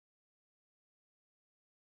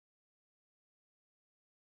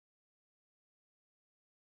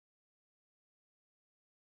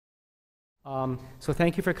So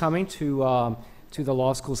thank you for coming to the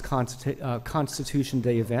law school's Constitution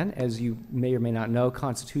Day event. As you may or may not know,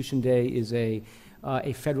 Constitution Day is a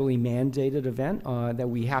federally mandated event that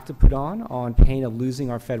we have to put on pain of losing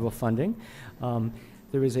our federal funding.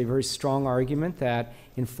 There is a very strong argument that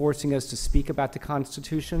in forcing us to speak about the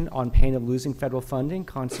Constitution on pain of losing federal funding,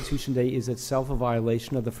 Constitution Day is itself a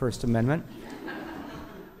violation of the First Amendment.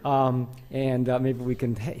 Maybe we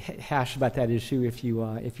can hash about that issue if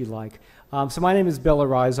you like. So my name is Bill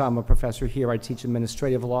Ariza. I'm a professor here. I teach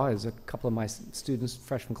administrative law, as a couple of my students,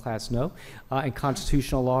 freshman class, know, and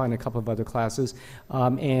constitutional law and a couple of other classes. I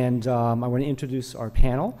want to introduce our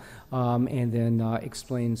panel and then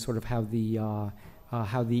explain sort of how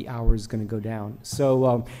the hour is going to go down.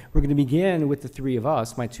 So we're going to begin with the three of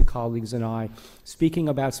us, my two colleagues and I, speaking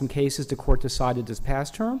about some cases the court decided this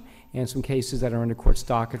past term and some cases that are on the court's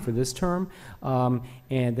docket for this term.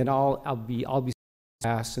 And then I'll be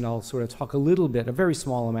asked, and I'll sort of talk a little bit, a very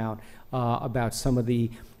small amount, about some of the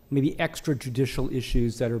maybe extrajudicial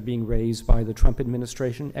issues that are being raised by the Trump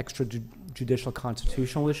administration, extrajudicial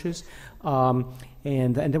constitutional issues.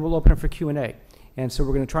 And then we'll open up for Q&A. And so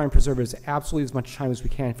we're going to try and preserve absolutely as much time as we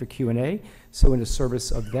can for Q&A. So in the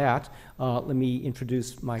service of that, let me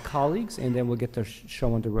introduce my colleagues, and then we'll get the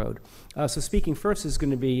show on the road. So speaking first is going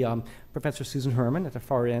to be Professor Susan Herman at the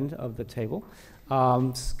far end of the table,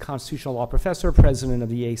 constitutional law professor, president of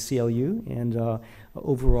the ACLU, and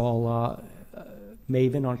overall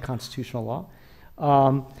maven on constitutional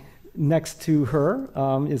law. Next to her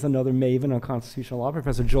is another maven on constitutional law,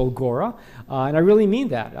 Professor Joel Gora, and I really mean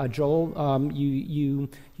that. Joel, you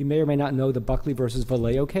may or may not know the Buckley versus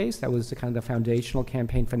Vallejo case. That was the kind of the foundational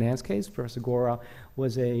campaign finance case. Professor Gora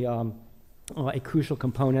was a crucial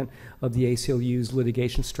component of the ACLU's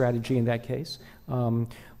litigation strategy in that case.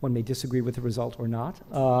 One may disagree with the result or not,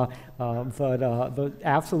 but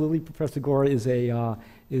absolutely, Professor Gora is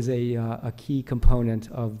a key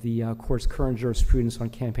component of the court's current jurisprudence on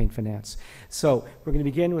campaign finance. So we're going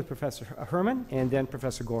to begin with Professor Herman and then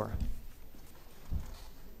Professor Gora.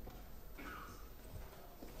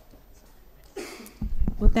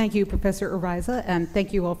 Well, thank you, Professor Ariza, and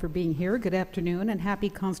thank you all for being here. Good afternoon, and happy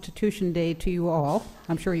Constitution Day to you all.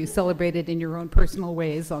 I'm sure you celebrated in your own personal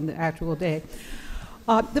ways on the actual day.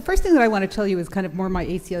 The first thing that I want to tell you is kind of more my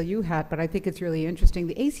ACLU hat, but I think it's really interesting.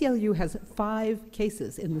 The ACLU has 5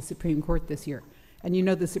 cases in the Supreme Court this year. And you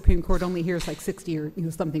know the Supreme Court only hears like 60 or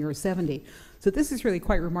something or 70. So this is really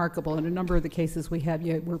quite remarkable. And a number of the cases we have,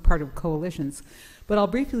 we're part of coalitions. But I'll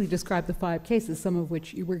briefly describe the 5 cases, some of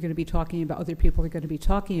which we're going to be talking about, other people are going to be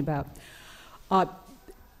talking about.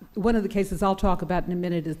 One of the cases I'll talk about in a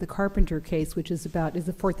minute is the Carpenter case, which is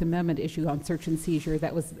a Fourth Amendment issue on search and seizure.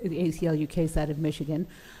 That was the ACLU case out of Michigan.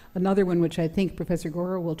 Another one, which I think Professor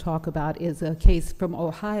Gora will talk about, is a case from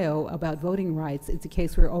Ohio about voting rights. It's a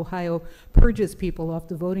case where Ohio purges people off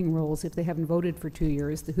the voting rolls if they haven't voted for 2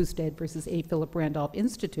 years, the Husted versus A. Philip Randolph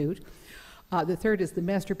Institute. The third is the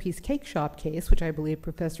Masterpiece Cake Shop case, which I believe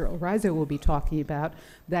Professor Ariza will be talking about.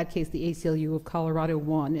 That case, the ACLU of Colorado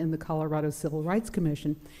won in the Colorado Civil Rights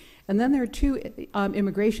Commission. And then there are 2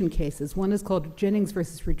 immigration cases. One is called Jennings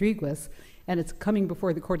versus Rodriguez, and it's coming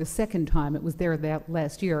before the court a second time. It was there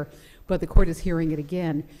last year, but the court is hearing it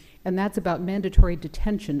again. And that's about mandatory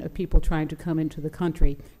detention of people trying to come into the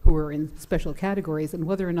country who are in special categories, and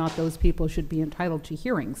whether or not those people should be entitled to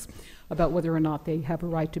hearings about whether or not they have a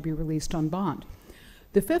right to be released on bond.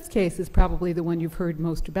 The 5th case is probably the one you've heard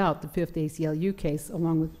most about, the 5th ACLU case,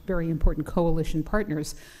 along with very important coalition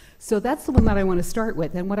partners. So that's the one that I want to start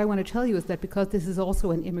with. And what I want to tell you is that because this is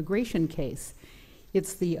also an immigration case,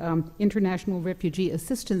 it's the International Refugee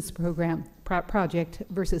Assistance Program Project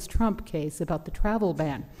versus Trump case about the travel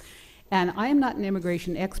ban. And I am not an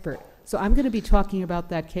immigration expert, so I'm going to be talking about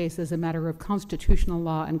that case as a matter of constitutional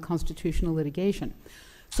law and constitutional litigation.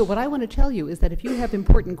 So what I want to tell you is that if you have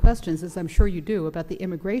important questions, as I'm sure you do, about the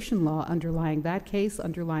immigration law underlying that case,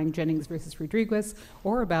 underlying Jennings versus Rodriguez,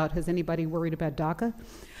 or about, has anybody worried about DACA?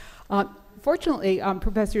 Fortunately,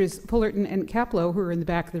 Professors Fullerton and Kaplow, who are in the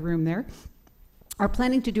back of the room there, are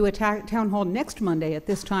planning to do a town hall next Monday at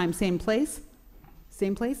this time, same place?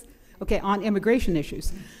 Same place? Okay, on immigration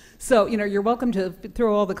issues. So, you're welcome to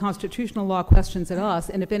throw all the constitutional law questions at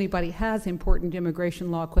us, and if anybody has important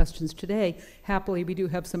immigration law questions today, happily we do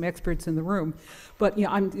have some experts in the room. But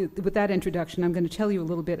with that introduction, I'm going to tell you a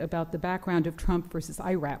little bit about the background of Trump versus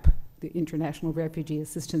IRAP, the International Refugee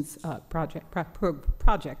Assistance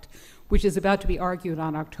Project, which is about to be argued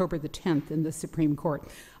on October the 10th in the Supreme Court.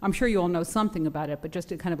 I'm sure you all know something about it, but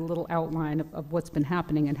just a kind of a little outline of what's been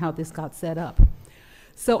happening and how this got set up.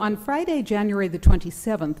 So on Friday, January the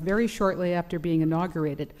 27th, very shortly after being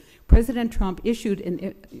inaugurated, President Trump issued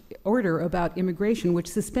an order about immigration which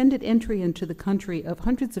suspended entry into the country of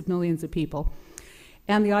hundreds of millions of people.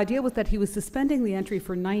 And the idea was that he was suspending the entry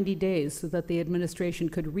for 90 days so that the administration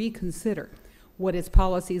could reconsider what its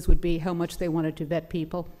policies would be, how much they wanted to vet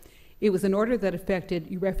people. It was an order that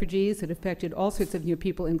affected refugees, it affected all sorts of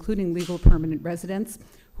people, including legal permanent residents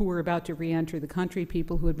who were about to re-enter the country,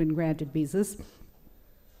 people who had been granted visas.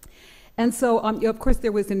 And so, of course,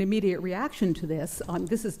 there was an immediate reaction to this.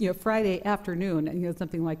 This is, Friday afternoon, and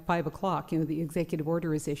something like 5 o'clock, the executive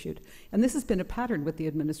order is issued. And this has been a pattern with the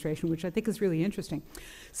administration, which I think is really interesting.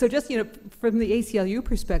 So just, from the ACLU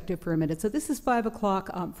perspective for a minute, so this is 5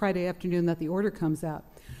 o'clock Friday afternoon that the order comes out.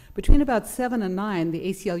 Between about 7 and 9, the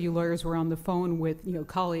ACLU lawyers were on the phone with,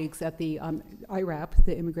 colleagues at the IRAP,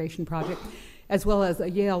 the Immigration Project, as well as a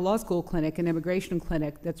Yale Law School clinic, an immigration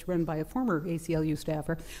clinic that's run by a former ACLU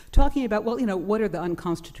staffer, talking about, well, what are the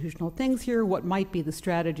unconstitutional things here? What might be the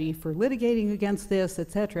strategy for litigating against this, et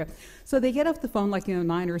cetera. So they get off the phone like,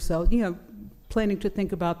 9 or so, planning to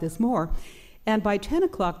think about this more. And by 10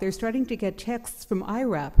 o'clock, they're starting to get texts from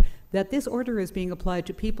IRAP that this order is being applied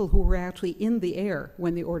to people who were actually in the air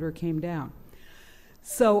when the order came down.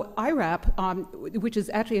 So IRAP, which is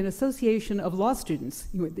actually an association of law students,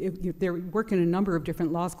 they work in a number of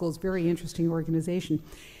different law schools, very interesting organization,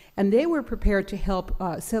 and they were prepared to help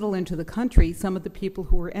settle into the country some of the people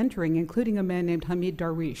who were entering, including a man named Hamid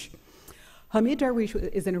Darwish. Hamid Darwish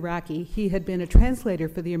is an Iraqi. He had been a translator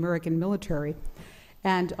for the American military.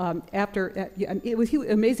 And he was an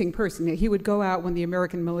amazing person. He would go out when the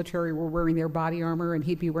American military were wearing their body armor, and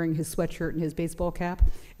he'd be wearing his sweatshirt and his baseball cap,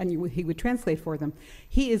 and he would translate for them.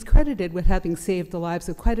 He is credited with having saved the lives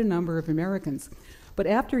of quite a number of Americans. But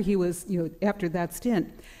after he was, after that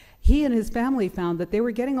stint, he and his family found that they were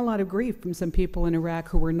getting a lot of grief from some people in Iraq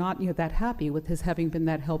who were not, that happy with his having been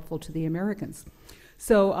that helpful to the Americans.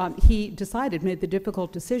 So he made the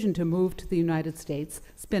difficult decision to move to the United States,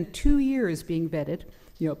 spent 2 years being vetted,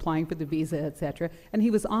 applying for the visa, et cetera, and he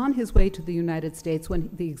was on his way to the United States when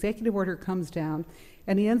the executive order comes down,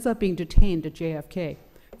 and he ends up being detained at JFK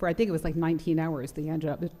for, I think it was like 19 hours. They ended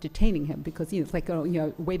up detaining him because it's like,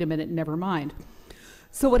 wait a minute, never mind.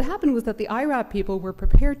 So what happened was that the IRAP people were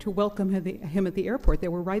prepared to welcome him at the airport. They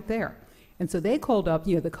were right there. And so they called up,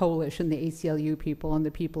 the coalition, the ACLU people, and the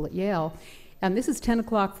people at Yale. And this is 10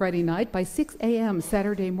 o'clock Friday night. By 6 a.m.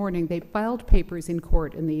 Saturday morning, they filed papers in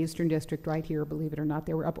court in the Eastern District right here, believe it or not.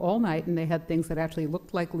 They were up all night, and they had things that actually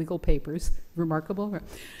looked like legal papers. Remarkable.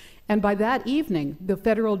 And by that evening, the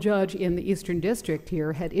federal judge in the Eastern District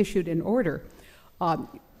here had issued an order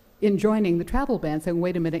enjoining the travel ban, saying,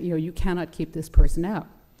 wait a minute, you cannot keep this person out.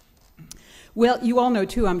 Well, you all know,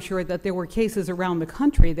 too, I'm sure, that there were cases around the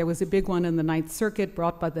country. There was a big one in the Ninth Circuit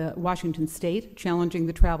brought by the Washington State challenging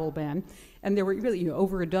the travel ban. And there were really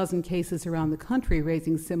over a dozen cases around the country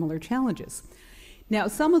raising similar challenges. Now,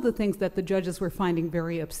 some of the things that the judges were finding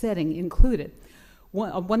very upsetting included,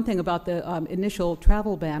 one thing about the initial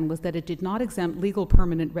travel ban was that it did not exempt legal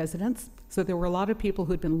permanent residents. So there were a lot of people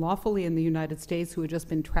who had been lawfully in the United States who had just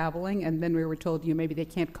been traveling, and then we were told, maybe they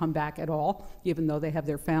can't come back at all, even though they have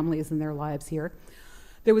their families and their lives here.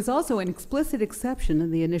 There was also an explicit exception in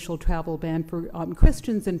the initial travel ban for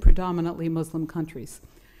Christians in predominantly Muslim countries.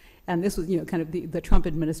 And this was, kind of the Trump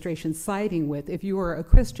administration siding with, if you are a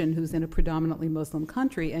Christian who's in a predominantly Muslim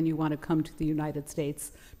country and you want to come to the United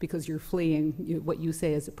States because you're fleeing what you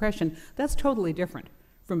say is oppression, that's totally different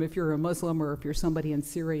from if you're a Muslim or if you're somebody in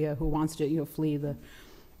Syria who wants to, flee the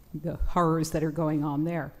horrors that are going on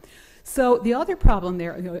there. So the other problem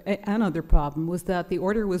there, another problem, was that the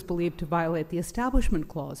order was believed to violate the Establishment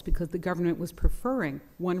Clause because the government was preferring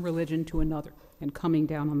one religion to another and coming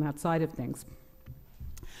down on that side of things.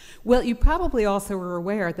 Well, you probably also are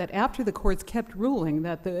aware that after the courts kept ruling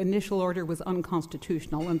that the initial order was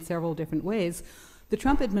unconstitutional in several different ways, the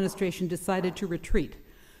Trump administration decided to retreat.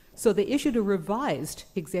 So they issued a revised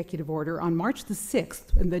executive order on March the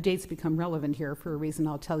 6th, and the dates become relevant here for a reason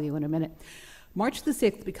I'll tell you in a minute. March the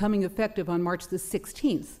 6th becoming effective on March the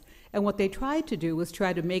 16th. And what they tried to do was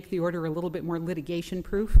try to make the order a little bit more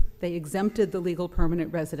litigation-proof. They exempted the legal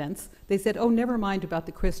permanent residents. They said, oh, never mind about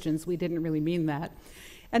the Christians, we didn't really mean that.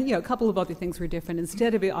 And a couple of other things were different.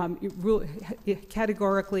 Instead of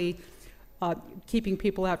categorically keeping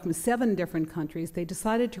people out from 7 different countries, they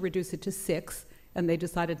decided to reduce it to 6, and they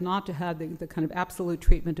decided not to have the kind of absolute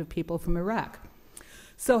treatment of people from Iraq.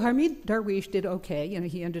 So Hamid Darwish did okay.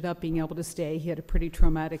 He ended up being able to stay. He had a pretty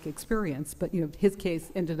traumatic experience, but his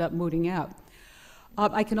case ended up mooting out.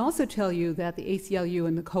 I can also tell you that the ACLU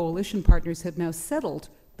and the coalition partners have now settled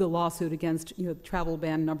the lawsuit against travel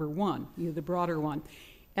ban number 1, the broader one.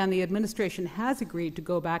 And the administration has agreed to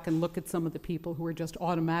go back and look at some of the people who are just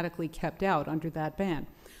automatically kept out under that ban.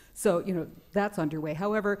 So, that's underway.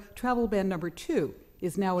 However, travel ban number 2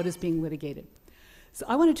 is now what is being litigated. So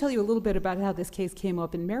I want to tell you a little bit about how this case came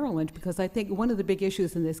up in Maryland, because I think one of the big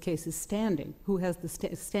issues in this case is standing. Who has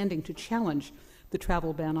the standing to challenge the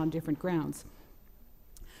travel ban on different grounds?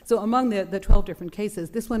 So among the 12 different cases,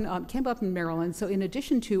 this one came up in Maryland. So in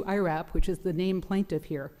addition to IRAP, which is the named plaintiff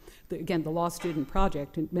here, again, the law student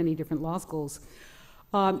project in many different law schools,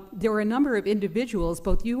 there were a number of individuals,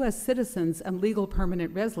 both U.S. citizens and legal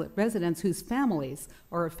permanent residents, whose families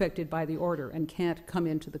are affected by the order and can't come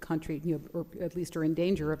into the country, or at least are in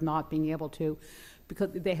danger of not being able to, because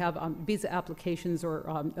they have visa applications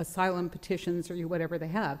or asylum petitions or whatever they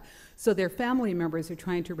have. So their family members are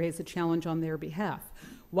trying to raise a challenge on their behalf.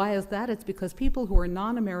 Why is that? It's because people who are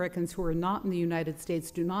non-Americans, who are not in the United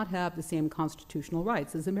States, do not have the same constitutional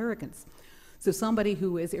rights as Americans. So somebody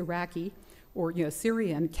who is Iraqi or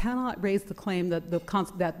Syrian cannot raise the claim that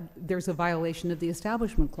that there's a violation of the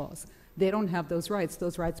Establishment Clause. They don't have those rights.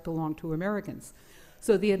 Those rights belong to Americans.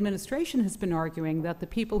 So the administration has been arguing that the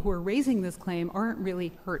people who are raising this claim aren't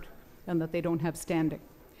really hurt and that they don't have standing.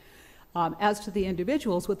 As to the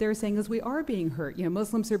individuals, what they're saying is we are being hurt.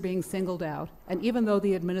 Muslims are being singled out, and even though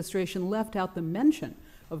the administration left out the mention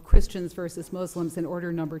of Christians versus Muslims in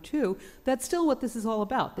order number 2, that's still what this is all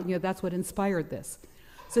about. That's what inspired this.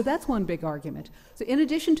 So that's one big argument. So in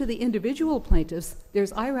addition to the individual plaintiffs,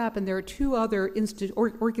 there's IRAP, and there are 2 other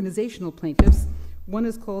organizational plaintiffs. One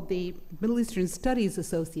is called the Middle Eastern Studies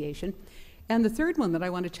Association. And the third one that I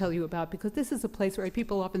want to tell you about, because this is a place where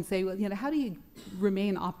people often say, well, how do you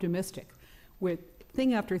remain optimistic with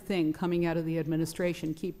thing after thing coming out of the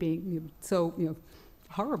administration keep being so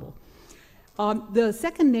horrible? The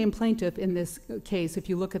second named plaintiff in this case, if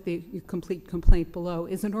you look at the complete complaint below,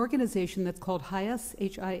 is an organization that's called HIAS,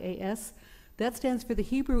 H-I-A-S. That stands for the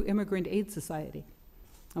Hebrew Immigrant Aid Society.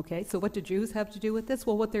 Okay, so what do Jews have to do with this?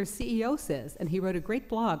 Well, what their CEO says, and he wrote a great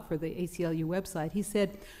blog for the ACLU website, he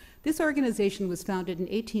said, this organization was founded in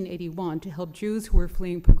 1881 to help Jews who were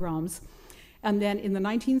fleeing pogroms. And then in the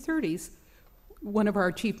 1930s, one of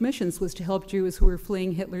our chief missions was to help Jews who were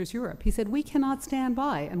fleeing Hitler's Europe. He said, we cannot stand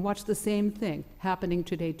by and watch the same thing happening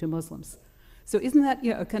today to Muslims. So isn't that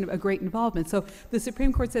kind of a great involvement? So the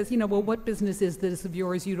Supreme Court says, well, what business is this of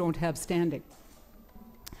yours? You don't have standing.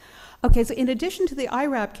 Okay, so in addition to the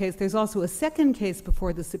IRAP case, there's also a second case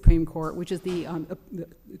before the Supreme Court, which is the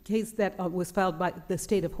case that was filed by the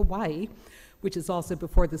state of Hawaii, which is also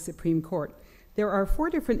before the Supreme Court. There are 4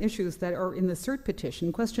 different issues that are in the cert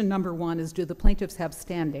petition. Question number 1 is, do the plaintiffs have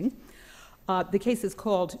standing? The case is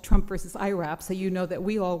called Trump versus IRAP, so you know that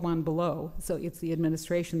we all won below, so it's the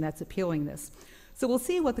administration that's appealing this. So we'll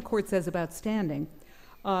see what the court says about standing.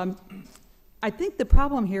 I think the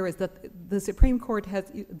problem here is that the Supreme Court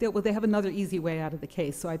they have another easy way out of the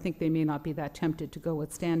case, so I think they may not be that tempted to go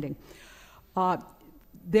with standing.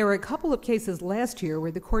 There were a couple of cases last year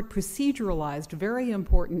where the court proceduralized very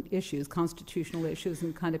important issues, constitutional issues,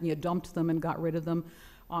 and kind of dumped them and got rid of them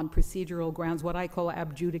on procedural grounds, what I call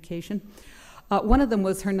abjudication. One of them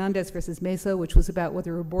was Hernandez versus Mesa, which was about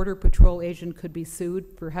whether a Border Patrol agent could be sued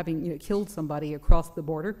for having killed somebody across the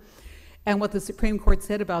border. And what the Supreme Court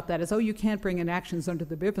said about that is, you can't bring in actions under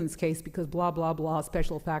the Bivens case because blah, blah, blah,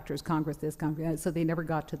 special factors, Congress this, Congress that. So they never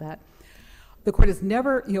got to that. The court has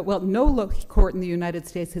never, no court in the United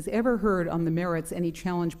States has ever heard on the merits any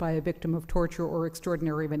challenge by a victim of torture or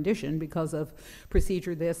extraordinary rendition because of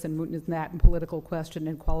procedure this and mootness that and political question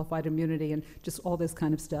and qualified immunity and just all this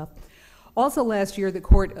kind of stuff. Also last year, the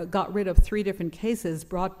court got rid of 3 different cases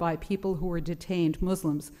brought by people who were detained,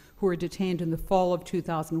 Muslims, who were detained in the fall of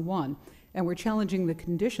 2001 and were challenging the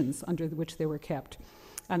conditions under which they were kept.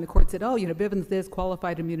 And the court said, Bivens this,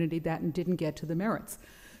 qualified immunity that, and didn't get to the merits.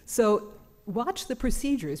 So watch the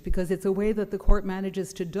procedures, because it's a way that the court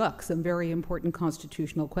manages to duck some very important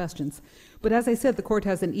constitutional questions. But as I said, the court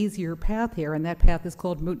has an easier path here, and that path is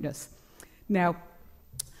called mootness. Now,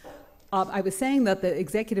 I was saying that the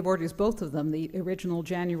executive orders, both of them, the original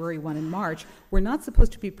January one and March, were not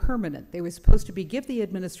supposed to be permanent. They were supposed to give the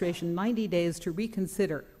administration 90 days to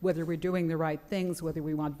reconsider whether we're doing the right things, whether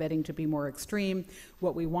we want vetting to be more extreme,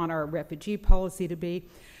 what we want our refugee policy to be.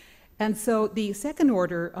 And so the second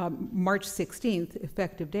order, March 16th,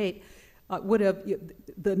 effective date,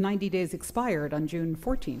 the 90 days expired on June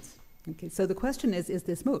 14th. Okay, so the question is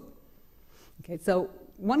this moot? Okay, so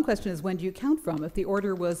one question is, when do you count from? If the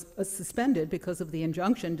order was suspended because of the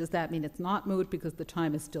injunction, does that mean it's not moot because the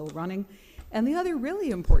time is still running? And the other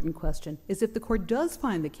really important question is, if the court does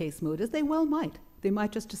find the case moot, as they well might, They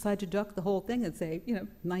might just decide to duck the whole thing and say,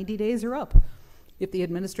 90 days are up. If the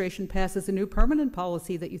administration passes a new permanent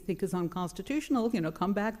policy that you think is unconstitutional,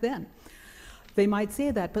 come back then. They might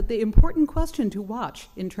say that, but the important question to watch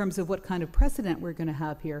in terms of what kind of precedent we're going to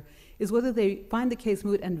have here is whether they find the case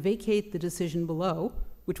moot and vacate the decision below,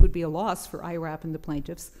 which would be a loss for IRAP and the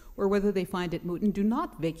plaintiffs, or whether they find it moot and do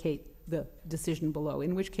not vacate the decision below,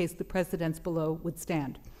 in which case the precedents below would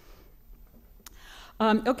stand.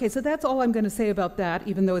 Okay, so that's all I'm going to say about that,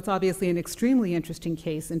 even though it's obviously an extremely interesting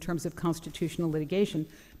case in terms of constitutional litigation.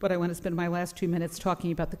 But I want to spend my last 2 minutes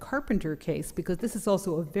talking about the Carpenter case, because this is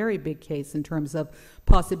also a very big case in terms of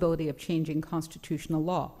possibility of changing constitutional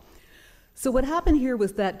law. So what happened here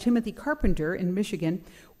was that Timothy Carpenter in Michigan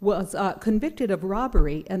was convicted of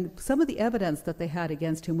robbery, and some of the evidence that they had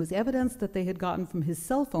against him was evidence that they had gotten from his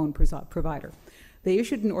cell phone provider. They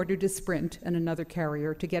issued an order to Sprint and another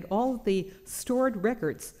carrier to get all of the stored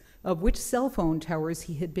records of which cell phone towers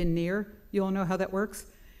he had been near. You all know how that works?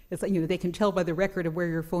 It's like, they can tell by the record of where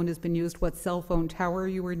your phone has been used what cell phone tower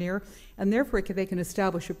you were near, and therefore they can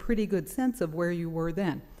establish a pretty good sense of where you were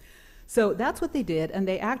then. So that's what they did, and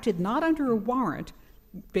they acted not under a warrant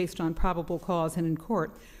based on probable cause and in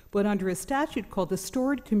court, but under a statute called the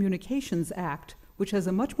Stored Communications Act, which has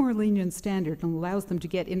a much more lenient standard and allows them to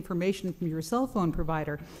get information from your cell phone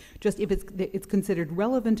provider just if it's considered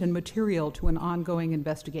relevant and material to an ongoing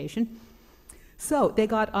investigation. So they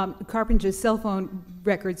got Carpenter's cell phone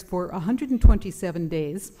records for 127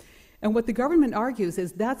 days. And what the government argues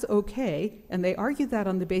is that's okay, and they argue that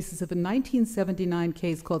on the basis of a 1979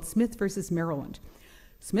 case called Smith versus Maryland.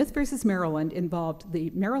 Smith versus Maryland involved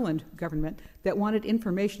the Maryland government that wanted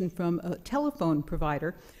information from a telephone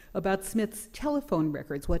provider about Smith's telephone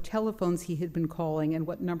records, what telephones he had been calling and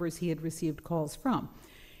what numbers he had received calls from.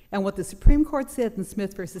 And what the Supreme Court said in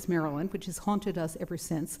Smith versus Maryland, which has haunted us ever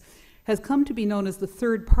since, has come to be known as the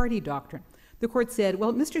third-party doctrine. The court said,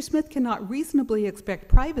 well, Mr. Smith cannot reasonably expect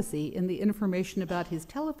privacy in the information about his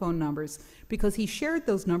telephone numbers because he shared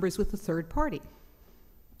those numbers with a third party.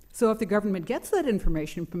 So if the government gets that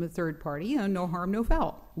information from a third party, no harm, no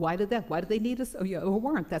foul. Why did they need a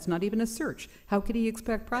warrant? That's not even a search. How could he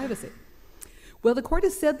expect privacy? Well, the court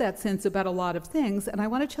has said that since about a lot of things, and I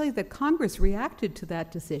want to tell you that Congress reacted to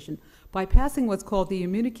that decision by passing what's called the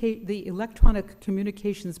Electronic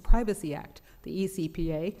Communications Privacy Act, the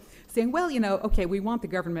ECPA, saying, well, okay, we want the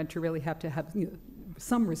government to really have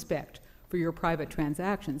some respect for your private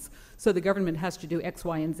transactions. So the government has to do X,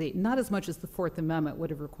 Y, and Z, not as much as the Fourth Amendment would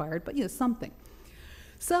have required, but something.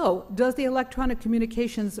 So does the Electronic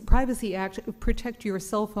Communications Privacy Act protect your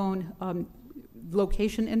cell phone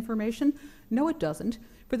location information? No, it doesn't,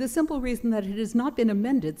 for the simple reason that it has not been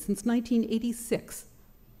amended since 1986.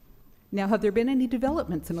 Now, have there been any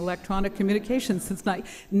developments in electronic communications since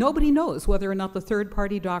nobody knows whether or not the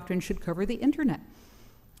third-party doctrine should cover the internet.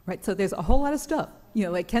 Right, so there's a whole lot of stuff.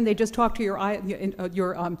 Like can they just talk to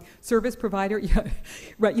your service provider,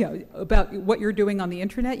 about what you're doing on the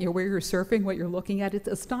internet, where you're surfing, what you're looking at? It's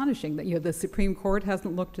astonishing that the Supreme Court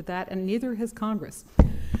hasn't looked at that, and neither has Congress.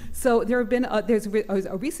 So there have been there's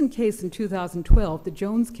a recent case in 2012, the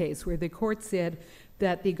Jones case, where the court said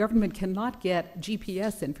that the government cannot get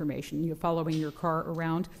GPS information, following your car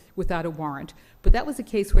around without a warrant. But that was a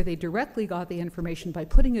case where they directly got the information by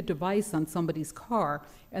putting a device on somebody's car,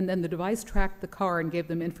 and then the device tracked the car and gave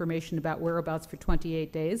them information about whereabouts for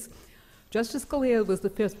 28 days. Justice Scalia was the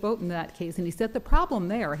fifth vote in that case, and he said the problem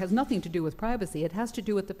there has nothing to do with privacy. It has to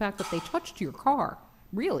do with the fact that they touched your car.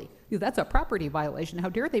 Really? That's a property violation. How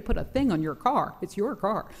dare they put a thing on your car? It's your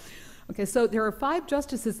car. Okay, so there are 5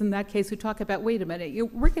 justices in that case who talk about, wait a minute,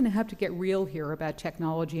 we're going to have to get real here about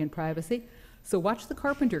technology and privacy. So watch the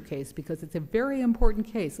Carpenter case, because it's a very important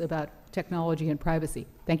case about technology and privacy.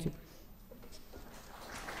 Thank you.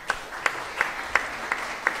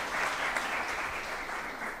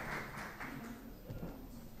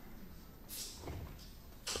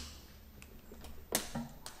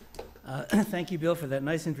 Thank you, Bill, for that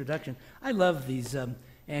nice introduction. I love these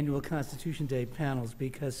annual Constitution Day panels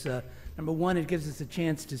because, number one, it gives us a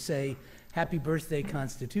chance to say happy birthday,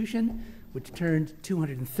 Constitution, which turned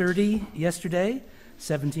 230 yesterday,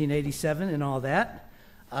 1787 and all that.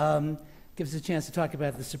 Gives us a chance to talk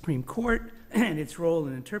about the Supreme Court and its role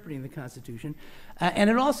in interpreting the Constitution. And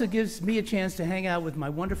it also gives me a chance to hang out with my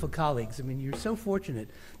wonderful colleagues. I mean, you're so fortunate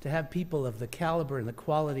to have people of the caliber and the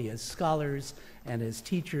quality as scholars and as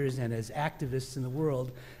teachers and as activists in the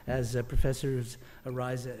world as Professors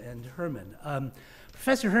Araiza and Herman.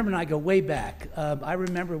 Professor Herman and I go way back. I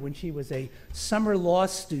remember when she was a summer law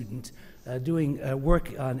student doing work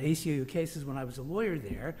on ACLU cases when I was a lawyer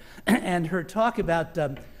there, and her talk about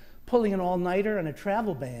pulling an all-nighter on a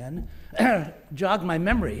travel ban jogged my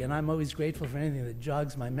memory, and I'm always grateful for anything that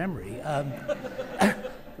jogs my memory.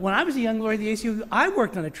 When I was a young lawyer at the ACLU, I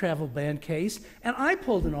worked on a travel ban case, and I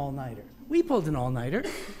pulled an all-nighter. We pulled an all-nighter,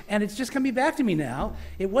 and it's just coming back to me now.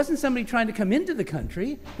 It wasn't somebody trying to come into the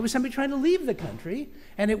country. It was somebody trying to leave the country,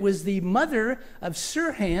 and it was the mother of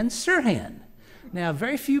Sirhan Sirhan. Now,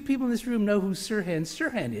 very few people in this room know who Sirhan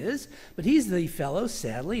Sirhan is, but he's the fellow,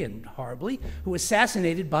 sadly and horribly, who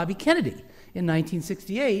assassinated Bobby Kennedy in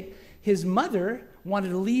 1968. His mother wanted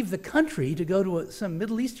to leave the country to go to some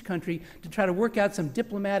Middle Eastern country to try to work out some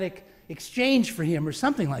diplomatic exchange for him or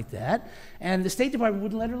something like that, and the State Department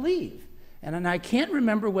wouldn't let her leave. And I can't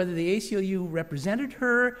remember whether the ACLU represented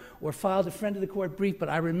her or filed a friend of the court brief, but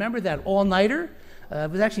I remember that all-nighter. It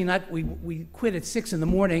was actually not, we quit at 6 in the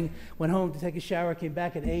morning, went home to take a shower, came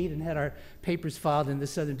back at 8, and had our papers filed in the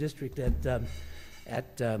Southern District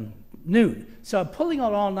at noon. So pulling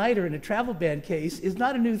an all-nighter in a travel ban case is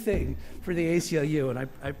not a new thing for the ACLU, and I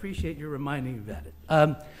appreciate your reminding me about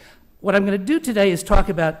it. What I'm going to do today is talk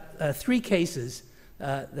about 3 cases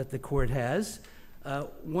that the court has.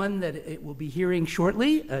 One that it will be hearing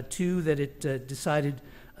shortly, 2 that it decided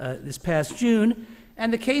this past June,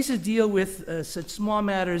 and the cases deal with such small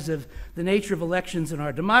matters of the nature of elections in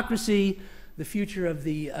our democracy, the future of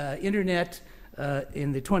the internet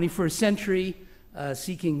in the 21st century,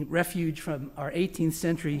 seeking refuge from our 18th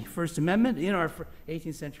century First Amendment, in our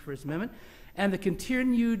 18th century First Amendment, and the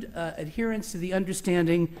continued adherence to the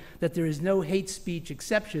understanding that there is no hate speech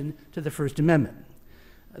exception to the First Amendment.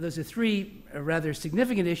 Those are 3 rather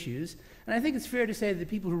significant issues, and I think it's fair to say that the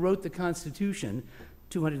people who wrote the Constitution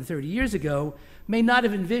 230 years ago may not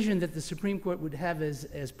have envisioned that the Supreme Court would have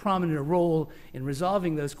as prominent a role in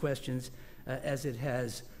resolving those questions as it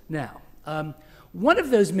has now. One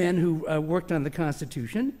of those men who worked on the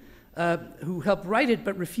Constitution, who helped write it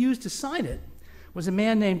but refused to sign it, was a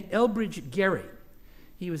man named Elbridge Gerry.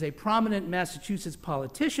 He was a prominent Massachusetts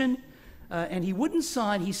politician, and he wouldn't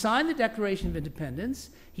sign. He signed the Declaration of Independence,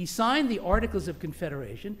 he signed the Articles of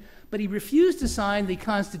Confederation, but he refused to sign the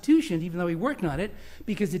Constitution, even though he worked on it,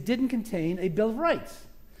 because it didn't contain a Bill of Rights.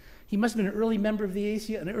 He must have been an early member of the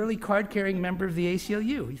ACLU, an early card-carrying member of the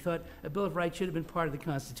ACLU. He thought a Bill of Rights should have been part of the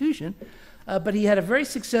Constitution, but he had a very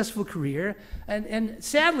successful career, and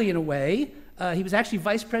sadly, in a way, he was actually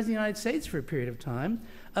Vice President of the United States for a period of time.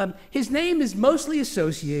 His name is mostly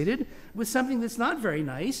associated with something that's not very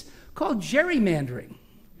nice, called gerrymandering.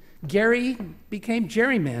 Gerry became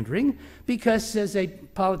gerrymandering because, as a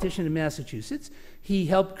politician in Massachusetts, he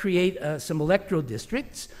helped create some electoral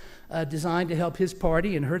districts designed to help his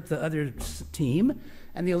party and hurt the other team.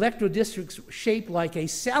 And the electoral districts shaped like a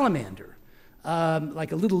salamander,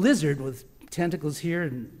 like a little lizard with tentacles here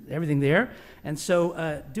and everything there. And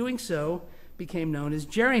so doing so became known as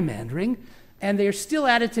gerrymandering. And they're still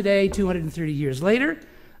at it today, 230 years later.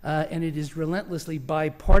 And it is relentlessly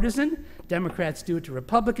bipartisan. Democrats do it to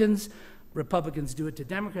Republicans. Republicans do it to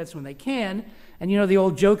Democrats when they can. And you know the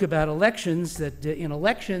old joke about elections, that in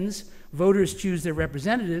elections, voters choose their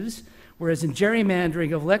representatives, whereas in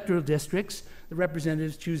gerrymandering of electoral districts, the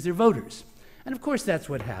representatives choose their voters. And of course, that's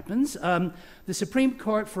what happens. The Supreme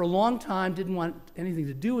Court, for a long time, didn't want anything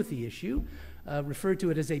to do with the issue, referred to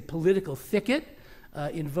it as a political thicket,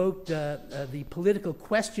 invoked the political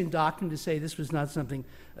question doctrine to say this was not something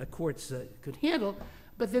courts could handle.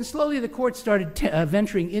 But then slowly the courts started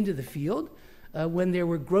venturing into the field when there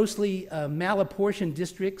were grossly malapportioned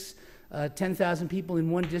districts, 10,000 people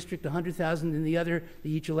in one district, 100,000 in the other.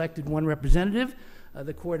 They each elected one representative.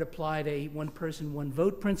 The court applied a one-person,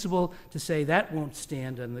 one-vote principle to say that won't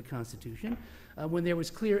stand under the Constitution. When there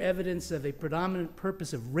was clear evidence of a predominant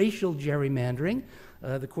purpose of racial gerrymandering,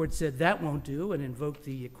 the court said that won't do and invoked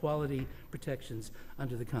the equality protections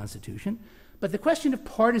under the Constitution. But the question of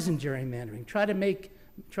partisan gerrymandering, trying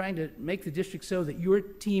to make the district so that your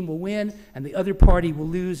team will win and the other party will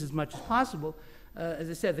lose as much as possible, as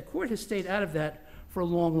I said, the court has stayed out of that for a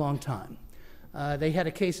long, long time. They had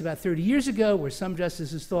a case about 30 years ago where some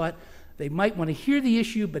justices thought they might want to hear the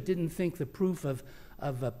issue but didn't think the proof of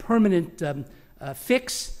a permanent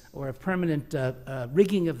fix or a permanent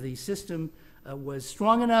rigging of the system was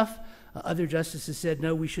strong enough. Other justices said,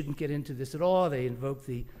 no, we shouldn't get into this at all. They invoked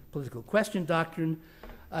the political question doctrine.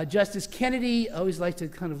 Justice Kennedy always liked to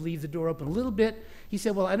kind of leave the door open a little bit. He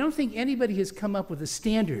said, well, I don't think anybody has come up with a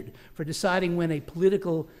standard for deciding when a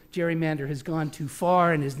political gerrymander has gone too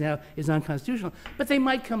far and is unconstitutional, but they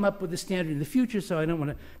might come up with a standard in the future, so I don't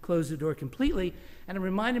want to close the door completely. And it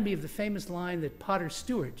reminded me of the famous line that Potter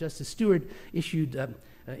Stewart, Justice Stewart, issued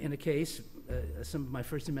in a case. Some of my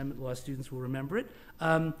First Amendment law students will remember it.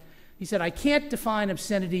 he said, I can't define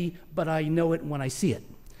obscenity, but I know it when I see it.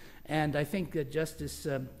 And I think that Justice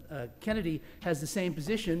Kennedy has the same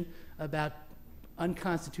position about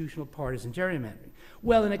unconstitutional partisan gerrymandering.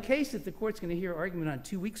 Well, in a case that the court's going to hear argument on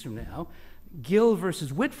 2 weeks from now, Gill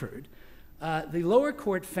versus Whitford, the lower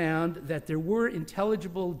court found that there were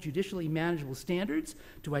intelligible, judicially manageable standards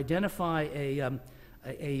to identify an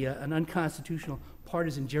unconstitutional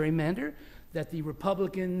partisan gerrymander, that the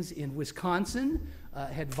Republicans in Wisconsin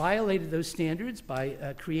had violated those standards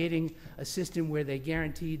by creating a system where they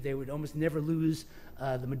guaranteed they would almost never lose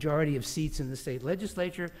the majority of seats in the state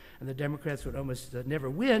legislature, and the Democrats would almost never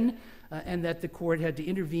win, and that the court had to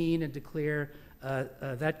intervene and declare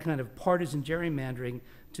that kind of partisan gerrymandering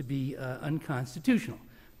to be unconstitutional,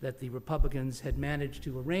 that the Republicans had managed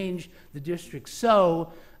to arrange the district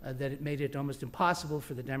so that it made it almost impossible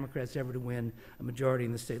for the Democrats ever to win a majority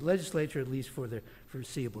in the state legislature, at least for the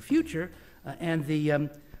foreseeable future. And the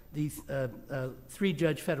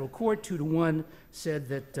three-judge federal court, 2-1, said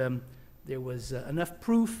that there was enough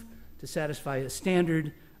proof to satisfy a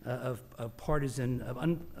standard of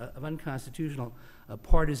unconstitutional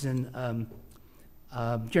partisan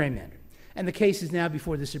gerrymandering. And the case is now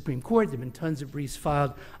before the Supreme Court. There have been tons of briefs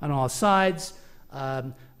filed on all sides.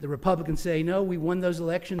 The Republicans say, no, we won those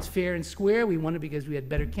elections fair and square. We won it because we had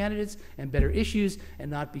better candidates and better issues, and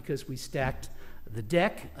not because we stacked the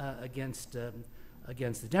deck against the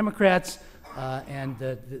Democrats. And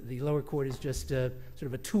the lower court is just sort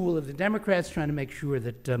of a tool of the Democrats, trying to make sure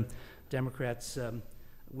that Democrats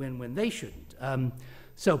win when they shouldn't.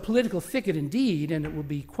 So political thicket indeed, and it will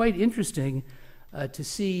be quite interesting to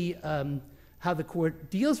see how the court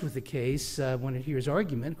deals with the case when it hears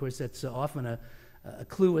argument. Of course, that's often a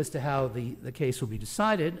clue as to how the case will be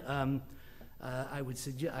decided. I would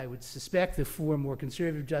suspect the four more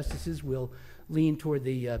conservative justices will lean toward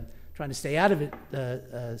the trying to stay out of it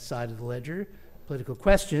side of the ledger, political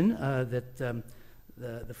question, that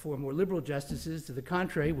the four more liberal justices, to the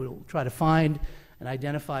contrary, will try to find and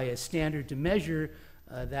identify a standard to measure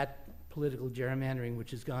that political gerrymandering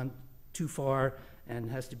which has gone too far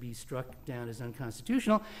and has to be struck down as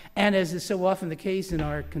unconstitutional. And as is so often the case in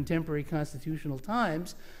our contemporary constitutional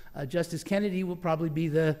times, Justice Kennedy will probably be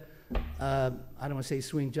the, I don't want to say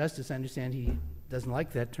swing justice, I understand he doesn't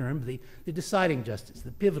like that term, the deciding justice,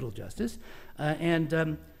 the pivotal justice. And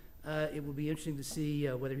it will be interesting to see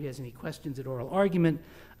whether he has any questions at oral argument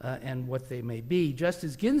and what they may be.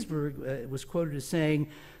 Justice Ginsburg was quoted as saying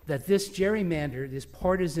that this gerrymander, this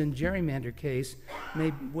partisan gerrymander case,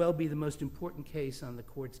 may well be the most important case on the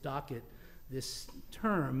court's docket this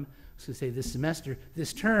term, so say this semester,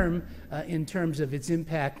 this term, in terms of its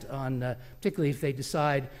impact on, particularly if they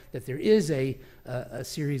decide that there is a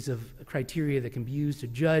series of criteria that can be used to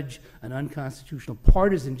judge an unconstitutional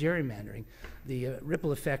partisan gerrymandering, the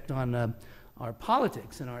ripple effect on our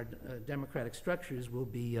politics and our democratic structures will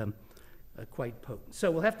be quite potent. So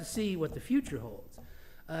we'll have to see what the future holds.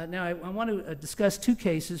 Now I want to discuss two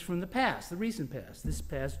cases from the past, the recent past, this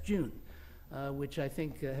past June, which I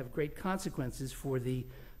think have great consequences for the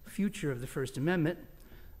future of the First Amendment.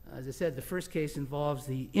 As I said, the first case involves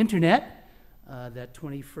the internet, that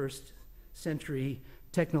 21st century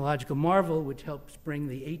technological marvel which helps bring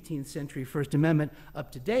the 18th century First Amendment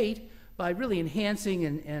up to date by really enhancing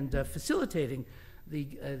and facilitating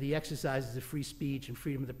the exercises of free speech and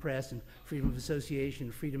freedom of the press and freedom of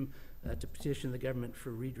association, freedom to petition the government for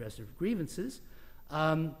redress of grievances.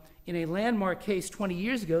 In a landmark case 20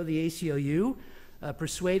 years ago, the ACLU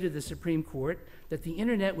persuaded the Supreme Court that the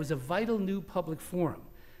internet was a vital new public forum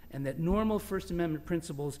and that normal First Amendment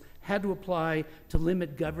principles had to apply to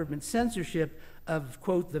limit government censorship of,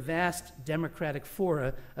 quote, the vast democratic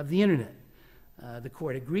fora of the internet. The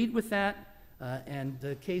court agreed with that, and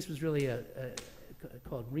the case was really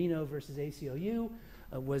called Reno versus ACLU,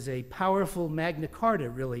 was a powerful Magna Carta,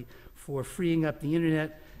 really, for freeing up the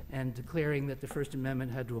internet and declaring that the First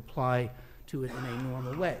Amendment had to apply to it in a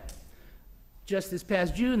normal way. Just this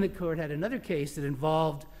past June, the court had another case that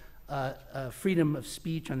involved freedom of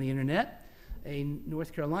speech on the internet, a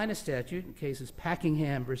North Carolina statute. The case is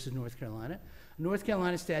Packingham versus North Carolina. A North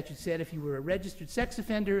Carolina statute said if you were a registered sex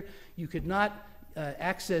offender, you could not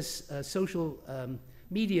access social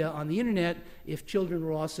media on the internet if children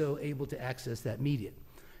were also able to access that media.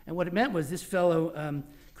 And what it meant was this fellow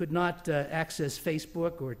could not access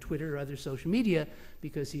Facebook or Twitter or other social media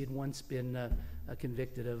because he had once been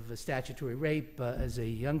convicted of statutory rape as a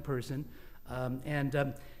young person. And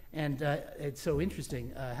it's so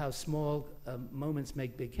interesting how small moments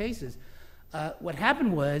make big cases. What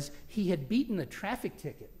happened was he had beaten a traffic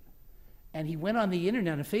ticket And he went on the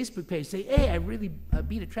internet, on a Facebook page, say, hey, I really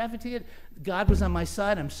beat a traffic ticket. God was on my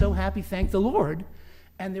side. I'm so happy, thank the Lord.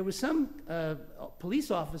 And there was some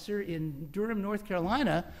police officer in Durham, North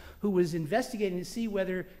Carolina, who was investigating to see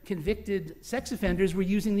whether convicted sex offenders were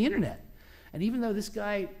using the internet. And even though this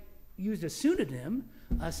guy used a pseudonym,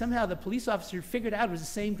 somehow the police officer figured out it was the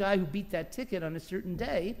same guy who beat that ticket on a certain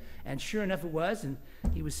day, and sure enough it was, and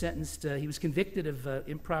he was sentenced, he was convicted of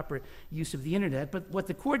improper use of the internet. But what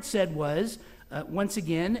the court said was, once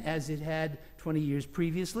again, as it had 20 years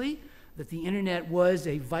previously, that the internet was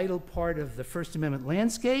a vital part of the First Amendment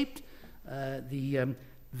landscape. The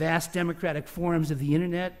vast democratic forums of the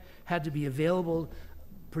internet had to be available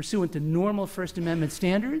pursuant to normal First Amendment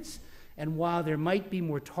standards. And while there might be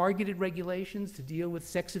more targeted regulations to deal with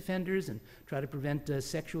sex offenders and try to prevent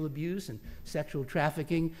sexual abuse and sexual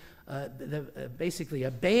trafficking, basically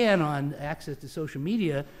a ban on access to social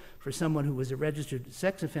media for someone who was a registered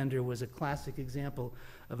sex offender was a classic example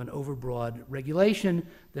of an overbroad regulation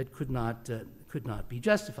that could not be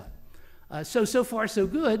justified. So far, so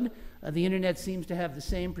good. The internet seems to have the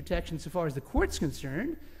same protection so far as the court's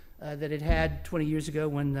concerned that it had 20 years ago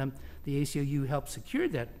when the ACLU helped secure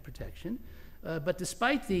that protection. But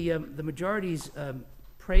despite the majority's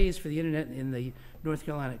praise for the internet in the North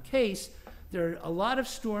Carolina case, there are a lot of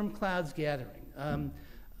storm clouds gathering.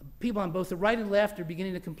 People on both the right and left are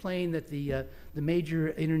beginning to complain that the major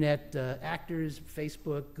internet actors,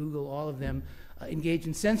 Facebook, Google, all of them, engage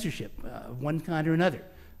in censorship of one kind or another.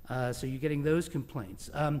 So you're getting those complaints.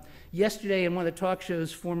 Yesterday in one of the talk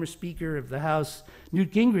shows, former Speaker of the House,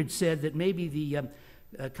 Newt Gingrich, said that maybe the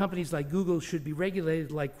companies like Google should be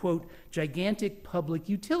regulated like, quote, gigantic public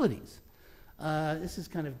utilities. This is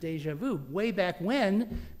kind of deja vu. Way back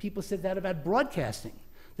when, people said that about broadcasting,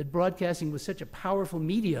 that broadcasting was such a powerful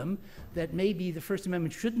medium that maybe the First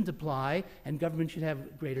Amendment shouldn't apply and government should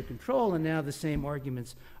have greater control, and now the same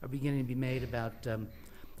arguments are beginning to be made about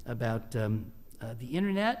the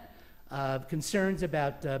internet, concerns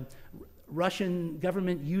about Russian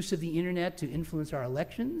government use of the internet to influence our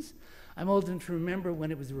elections. I'm old enough to remember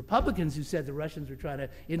when it was the Republicans who said the Russians were trying to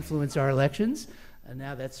influence our elections, and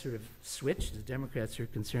now that's sort of switched. The Democrats are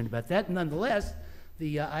concerned about that. Nonetheless,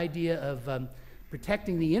 the idea of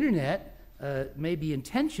protecting the internet may be in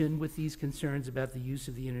tension with these concerns about the use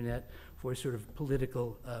of the internet for sort of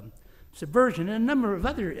political subversion, and a number of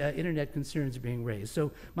other internet concerns are being raised.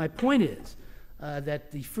 So my point is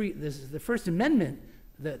that the First Amendment,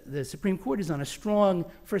 the Supreme Court is on a strong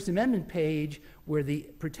First Amendment page where the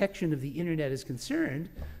protection of the internet is concerned,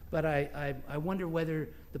 but I wonder whether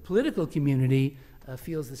the political community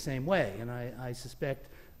feels the same way. And I suspect,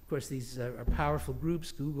 of course, these are powerful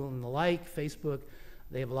groups, Google and the like, Facebook.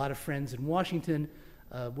 They have a lot of friends in Washington.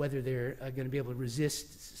 Whether they're going to be able to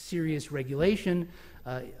resist serious regulation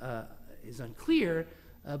is unclear.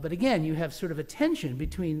 But again, you have sort of a tension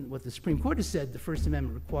between what the Supreme Court has said the First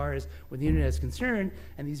Amendment requires when the internet is concerned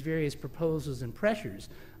and these various proposals and pressures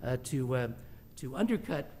to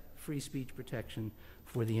undercut free speech protection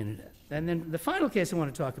for the internet. And then the final case I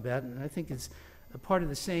want to talk about, and I think it's a part of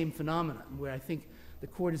the same phenomenon, where I think the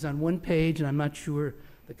court is on one page and I'm not sure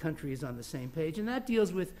the country is on the same page, and that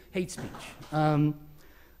deals with hate speech.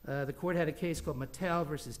 The court had a case called Mattel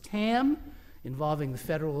versus Tam, involving the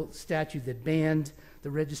federal statute that banned the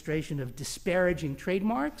registration of disparaging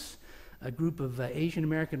trademarks. A group of Asian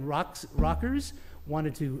American rockers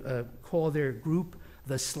wanted to call their group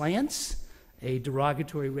the Slants, a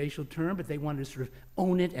derogatory racial term, but they wanted to sort of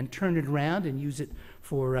own it and turn it around and use it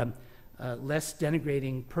for less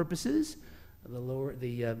denigrating purposes.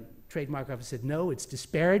 The trademark office said, no, it's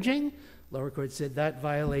disparaging. Lower court said that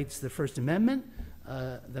violates the First Amendment.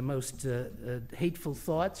 The most hateful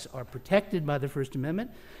thoughts are protected by the First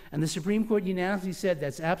Amendment. And the Supreme Court unanimously said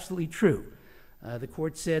that's absolutely true. The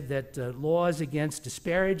court said that laws against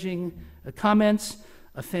disparaging comments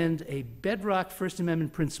offend a bedrock First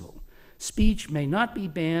Amendment principle. Speech may not be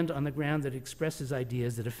banned on the ground that it expresses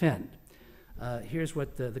ideas that offend. Here's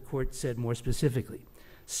what the court said more specifically.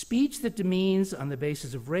 Speech that demeans on the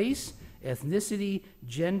basis of race, ethnicity,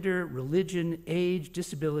 gender, religion, age,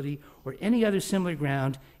 disability, or any other similar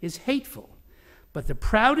ground is hateful. But the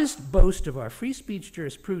proudest boast of our free speech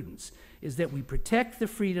jurisprudence is that we protect the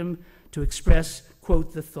freedom to express,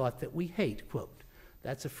 quote, the thought that we hate, quote.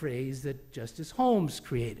 That's a phrase that Justice Holmes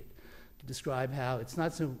created to describe how it's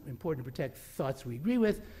not so important to protect thoughts we agree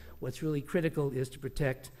with. What's really critical is to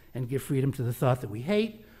protect and give freedom to the thought that we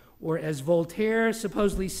hate. Or as Voltaire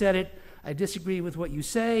supposedly said it, I disagree with what you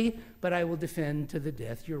say, but I will defend to the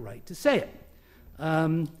death your right to say it.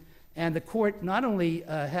 And the court not only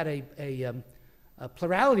had a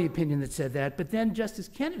plurality opinion that said that, but then Justice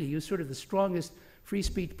Kennedy, who's sort of the strongest free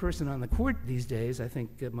speech person on the court these days, I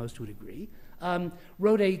think most would agree,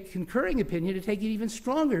 wrote a concurring opinion to take an even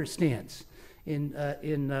stronger stance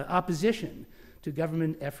in opposition to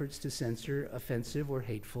government efforts to censor offensive or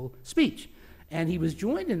hateful speech. And he was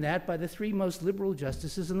joined in that by the three most liberal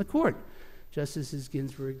justices in the court, Justices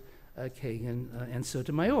Ginsburg, Kagan, and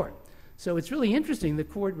Sotomayor. So it's really interesting. The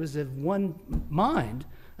court was of one mind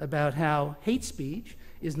about how hate speech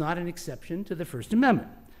is not an exception to the First Amendment.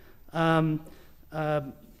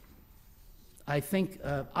 I think,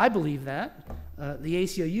 I believe that. The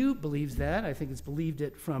ACLU believes that. I think it's believed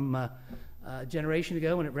it from a generation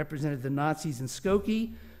ago when it represented the Nazis in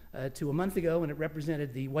Skokie, to a month ago when it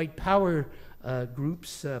represented the white power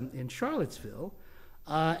groups in Charlottesville.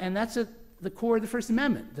 And that's at the core of the First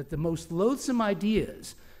Amendment, that the most loathsome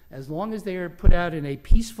ideas, as long as they are put out in a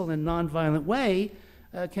peaceful and nonviolent way,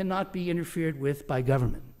 cannot be interfered with by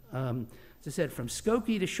government. As I said, from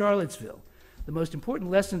Skokie to Charlottesville, the most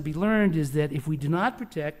important lesson to be learned is that if we do not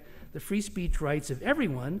protect the free speech rights of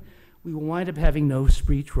everyone, we will wind up having no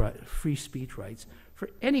free speech rights for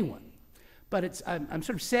anyone. But I'm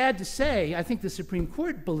sort of sad to say, I think the Supreme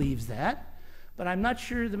Court believes that, but I'm not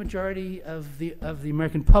sure the majority of the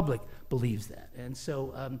American public believes that. And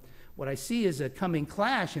so what I see is a coming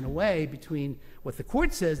clash, in a way, between what the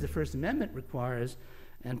court says the First Amendment requires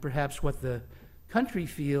and perhaps what the country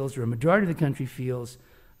feels, or a majority of the country feels,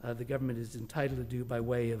 the government is entitled to do by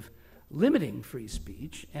way of limiting free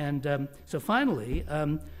speech. And so finally,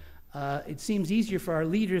 it seems easier for our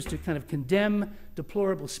leaders to kind of condemn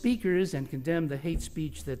deplorable speakers and condemn the hate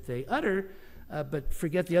speech that they utter, but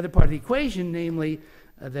forget the other part of the equation, namely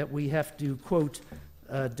that we have to, quote,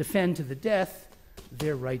 defend to the death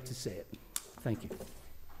their right to say it. Thank you.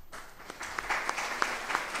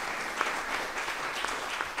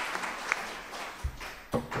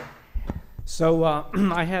 So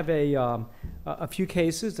I have a few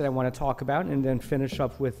cases that I want to talk about, and then finish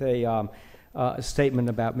up with a statement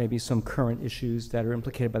about maybe some current issues that are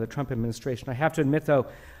implicated by the Trump administration. I have to admit, though,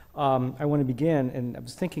 I want to begin, and I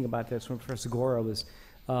was thinking about this when Professor Gora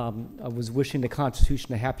was wishing the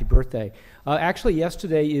Constitution a happy birthday. Actually,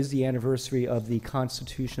 yesterday is the anniversary of the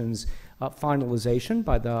Constitution's finalization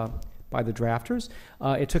by the drafters.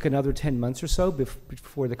 It took another 10 months or so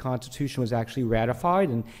before the Constitution was actually ratified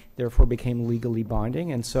and therefore became legally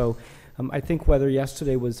binding. And so I think whether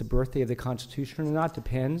yesterday was the birthday of the Constitution or not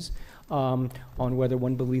depends on whether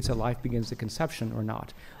one believes that life begins at conception or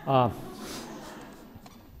not.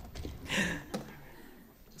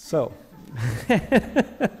 So,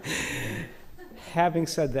 having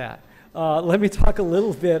said that, let me talk a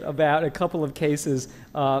little bit about a couple of cases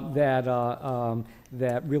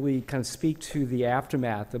that really kind of speak to the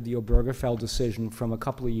aftermath of the Obergefell decision from a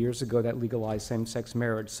couple of years ago that legalized same-sex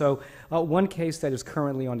marriage. So one case that is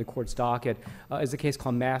currently on the court's docket is a case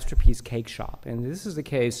called Masterpiece Cake Shop. And this is a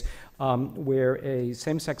case where a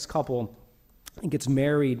same-sex couple gets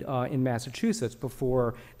married in Massachusetts.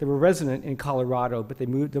 Before they were resident in Colorado, but they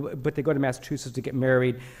go to Massachusetts to get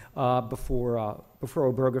married before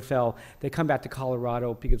Obergefell. They come back to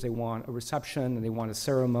Colorado because they want a reception and they want a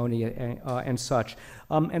ceremony and such,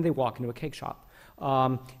 and they walk into a cake shop.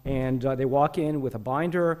 They walk in with a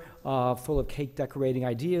binder full of cake decorating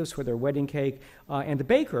ideas for their wedding cake, and the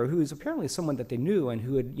baker, who is apparently someone that they knew and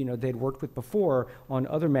who they'd worked with before on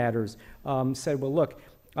other matters, said, "Well, look,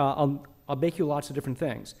 I'll bake you lots of different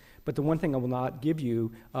things, but the one thing I will not give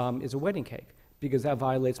you is a wedding cake, because that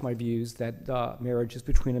violates my views that marriage is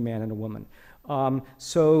between a man and a woman."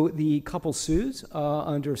 So the couple sues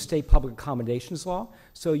under state public accommodations law.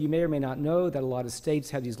 So you may or may not know that a lot of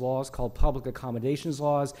states have these laws called public accommodations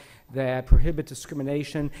laws that prohibit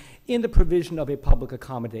discrimination in the provision of a public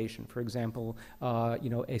accommodation. For example,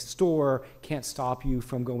 a store can't stop you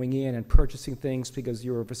from going in and purchasing things because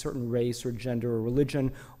you're of a certain race or gender or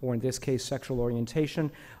religion, or in this case, sexual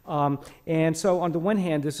orientation. And so on the one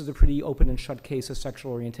hand, this is a pretty open and shut case of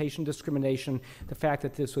sexual orientation discrimination. The fact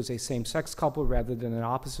that this was a same-sex couple rather than an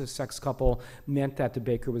opposite-sex couple meant that the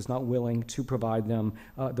baker was not willing to provide them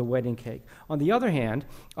the wedding cake. On the other hand,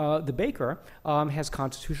 the baker has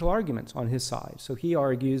constitutional arguments on his side. So he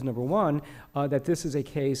argues, number one, that this is a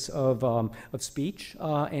case of speech,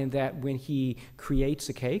 and that when he creates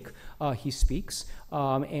a cake, he speaks,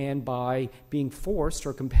 and by being forced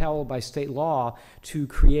or compelled by state law to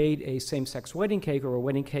create a same-sex wedding cake, or a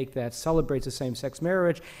wedding cake that celebrates a same-sex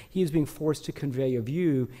marriage, he is being forced to convey a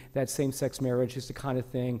view that same-sex marriage is the kind of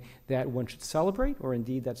thing that one should celebrate, or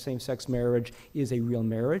indeed that same-sex marriage is a real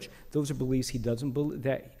marriage. Those are beliefs he doesn't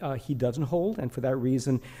hold, and for that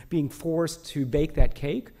reason, being forced to bake that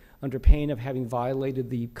cake under pain of having violated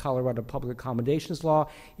the Colorado Public Accommodations Law,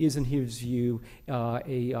 is, in his view,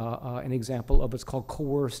 an example of what's called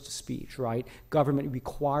coerced speech, right? Government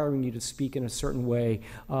requiring you to speak in a certain way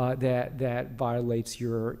that violates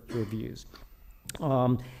your views.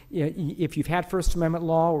 If you've had First Amendment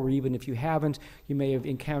law, or even if you haven't, you may have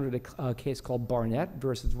encountered a case called Barnett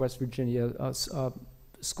versus West Virginia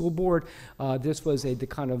School Board. This was the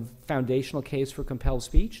kind of foundational case for compelled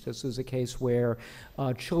speech. This was a case where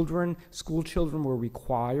school children were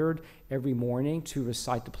required every morning to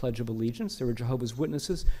recite the Pledge of Allegiance. There were Jehovah's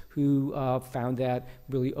Witnesses who found that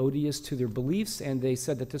really odious to their beliefs, and they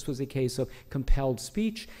said that this was a case of compelled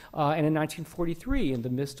speech. And in 1943, in the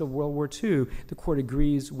midst of World War II, the court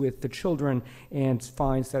agrees with the children and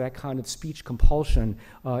finds that that kind of speech compulsion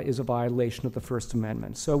is a violation of the First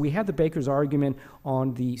Amendment. So we have the Baker's argument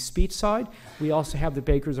on the speech side. We also have the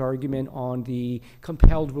Baker's argument on the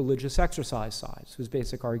compelled religious exercise side. So his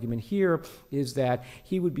basic argument here is that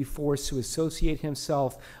he would be forced to associate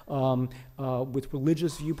himself with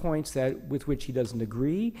religious viewpoints with which he doesn't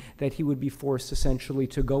agree, that he would be forced essentially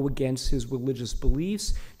to go against his religious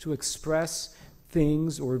beliefs, to express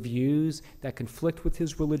things or views that conflict with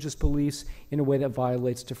his religious beliefs in a way that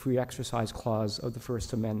violates the free exercise clause of the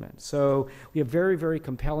First Amendment. So we have very, very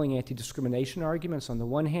compelling anti-discrimination arguments on the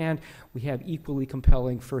one hand. We have equally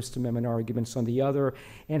compelling First Amendment arguments on the other.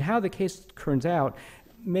 And how the case turns out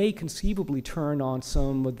may conceivably turn on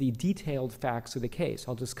some of the detailed facts of the case.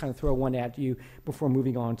 I'll just kind of throw one at you before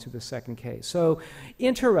moving on to the second case. So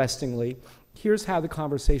interestingly, here's how the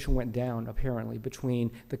conversation went down, apparently,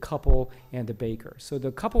 between the couple and the baker. So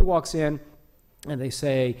the couple walks in and they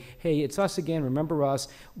say, hey, it's us again, remember us,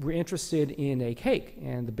 we're interested in a cake.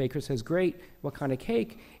 And the baker says, great, what kind of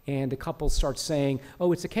cake? And the couple starts saying,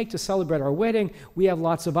 oh, it's a cake to celebrate our wedding, we have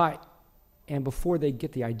lots of And before they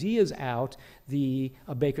get the ideas out, the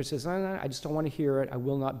baker says, no, I just don't want to hear it. I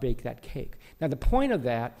will not bake that cake. Now, the point of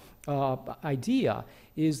that idea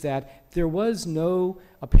is that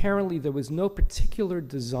apparently there was no particular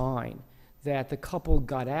design that the couple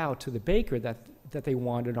got out to the baker that they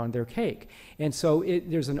wanted on their cake. And so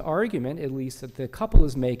there's an argument, at least that the couple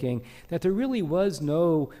is making, that there really was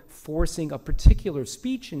no forcing a particular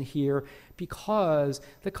speech in here because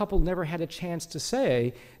the couple never had a chance to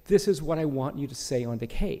say, this is what I want you to say on the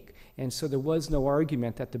cake. And so there was no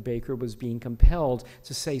argument that the baker was being compelled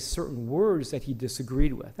to say certain words that he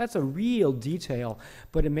disagreed with. That's a real detail,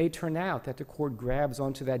 but it may turn out that the court grabs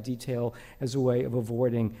onto that detail as a way of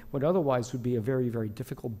avoiding what otherwise would be a very, very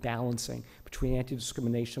difficult balancing between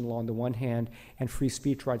anti-discrimination law on the one hand and free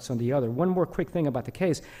speech rights on the other. One more quick thing about the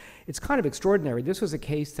case. It's kind of extraordinary. This was a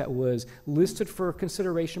case that was listed for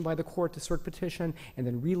consideration by the court, the cert petition, and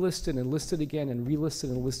then relisted and listed again and relisted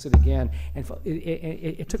and listed again. And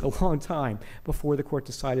it took a long time before the court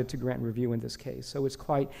decided to grant review in this case. So it's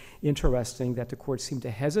quite interesting that the court seemed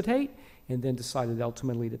to hesitate and then decided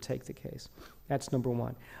ultimately to take the case. That's number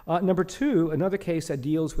one. Number two, another case that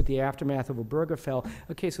deals with the aftermath of Obergefell,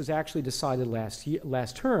 a case was actually decided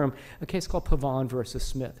last term, a case called Pavon versus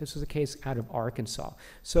Smith. This was a case out of Arkansas.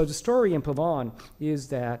 So the story in Pavon is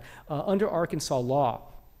that under Arkansas law,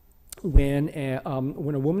 when a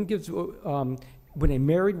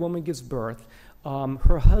married woman gives birth,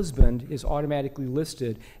 her husband is automatically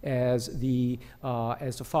listed as the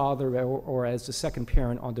father or as the second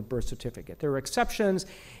parent on the birth certificate. There are exceptions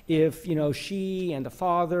if she and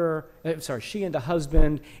the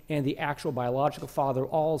husband and the actual biological father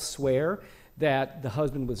all swear that the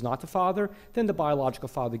husband was not the father, then the biological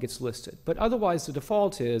father gets listed. But otherwise, the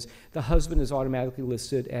default is the husband is automatically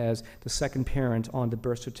listed as the second parent on the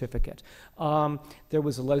birth certificate. There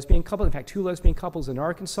was a lesbian couple, in fact, two lesbian couples in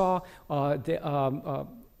Arkansas.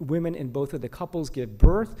 Women in both of the couples give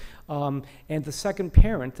birth, and the second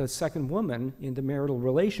parent, the second woman in the marital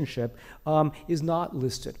relationship, is not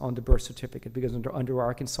listed on the birth certificate because under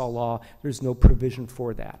Arkansas law, there's no provision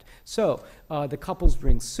for that. So the couples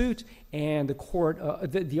bring suit, and the court,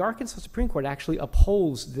 the Arkansas Supreme Court actually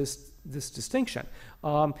upholds this distinction.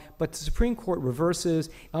 But the Supreme Court reverses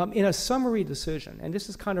in a summary decision, and this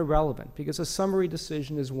is kind of relevant because a summary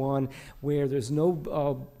decision is one where there's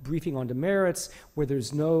no briefing on the merits, where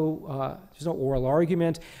there's no oral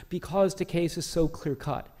argument, because the case is so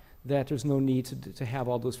clear-cut that there's no need to have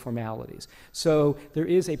all those formalities. So there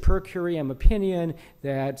is a per curiam opinion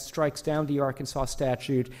that strikes down the Arkansas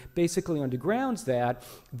statute basically on the grounds that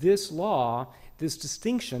this law this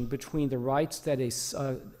distinction between the rights that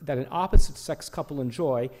that an opposite-sex couple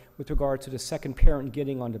enjoy with regard to the second parent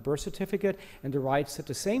getting on the birth certificate, and the rights that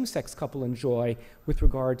the same-sex couple enjoy with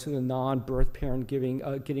regard to the non-birth parent getting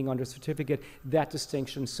on the certificate. That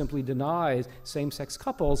distinction simply denies same-sex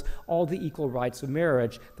couples all the equal rights of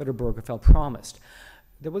marriage that Obergefell promised.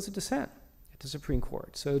 There was a dissent at the Supreme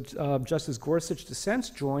Court. So Justice Gorsuch dissents,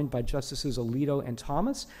 joined by Justices Alito and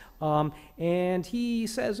Thomas. And he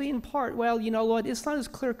says, in part, well, you know what, it's not as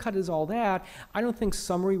clear-cut as all that. I don't think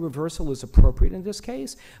summary reversal is appropriate in this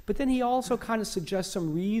case. But then he also kind of suggests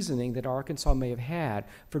some reasoning that Arkansas may have had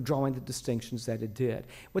for drawing the distinctions that it did.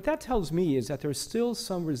 What that tells me is that there's still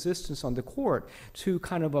some resistance on the court to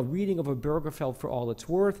kind of a reading of Obergefell for all it's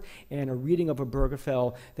worth, and a reading of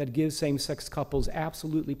Obergefell that gives same-sex couples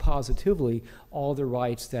absolutely positively all the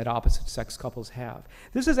rights that opposite-sex couples have.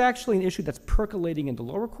 This is actually an issue that's percolating in the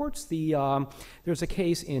lower courts. There's a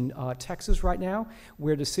case in Texas right now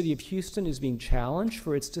where the city of Houston is being challenged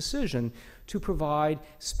for its decision to provide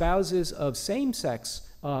spouses of same-sex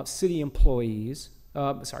city employees,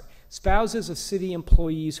 spouses of city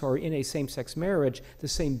employees who are in a same-sex marriage the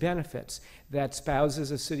same benefits that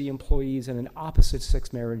spouses of city employees in an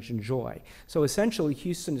opposite-sex marriage enjoy. So essentially,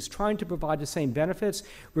 Houston is trying to provide the same benefits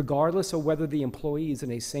regardless of whether the employee is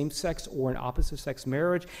in a same-sex or an opposite-sex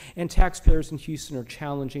marriage, and taxpayers in Houston are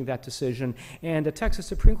challenging that decision, and the Texas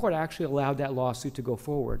Supreme Court actually allowed that lawsuit to go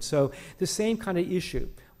forward. So the same kind of issue,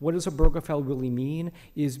 what does Obergefell really mean,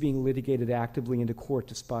 is being litigated actively into court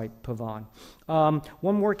despite Pavon.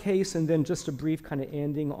 One more case, and then just a brief kind of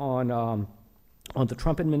ending on the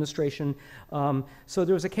Trump administration. So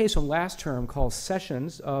there was a case from last term called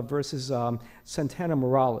Sessions versus Santana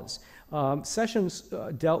Morales. Sessions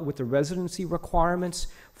dealt with the residency requirements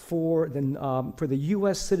for the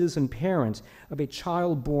U.S. citizen parent of a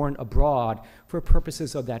child born abroad for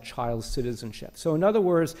purposes of that child's citizenship. So in other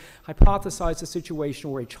words, hypothesize a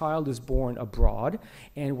situation where a child is born abroad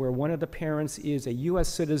and where one of the parents is a U.S.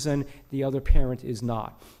 citizen, the other parent is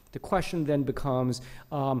not. The question then becomes,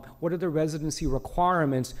 what are the residency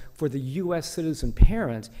requirements for the U.S. citizen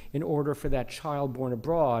parent in order for that child born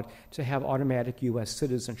abroad to have automatic U.S.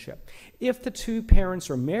 citizenship? If the two parents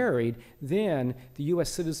are married, then the U.S.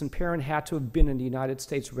 citizen parent had to have been a United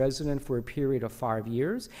States resident for a period of 5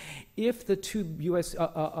 years. If the two parents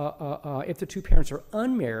are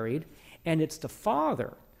unmarried and it's the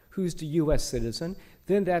father who's the U.S. citizen,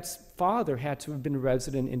 then that father had to have been a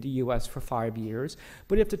resident in the U.S. for 5 years.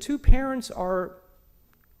 But if the two parents are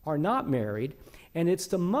not married, and it's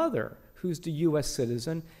the mother who's the U.S.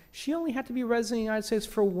 citizen, she only had to be resident in the United States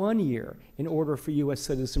for 1 year in order for U.S.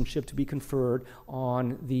 citizenship to be conferred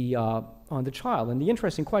on the child. And the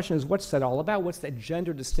interesting question is, what's that all about? What's that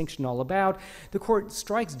gender distinction all about? The court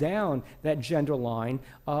strikes down that gender line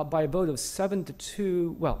by a vote of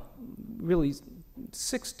 7-2, well, really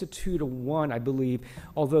 6-2 to 1, I believe,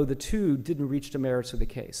 although the two didn't reach the merits of the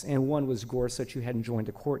case, and one was Gorsuch, who hadn't joined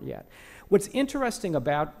the court yet. What's interesting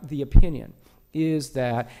about the opinion is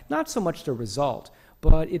that not so much the result,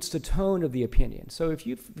 but it's the tone of the opinion. So if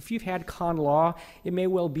you've had con law, it may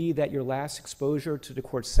well be that your last exposure to the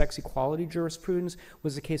court's sex equality jurisprudence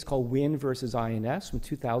was a case called Wynn versus INS from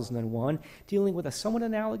 2001, dealing with a somewhat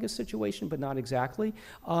analogous situation, but not exactly.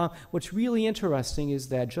 What's really interesting is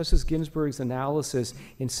that Justice Ginsburg's analysis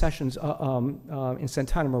in Sessions, in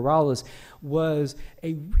Santana Morales, was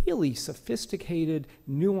a really sophisticated,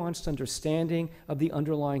 nuanced understanding of the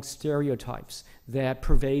underlying stereotypes that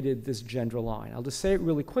pervaded this gender line. I'll just say it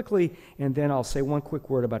really quickly, and then I'll say one quick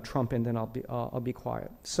word about Trump, and then I'll be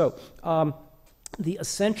quiet. So,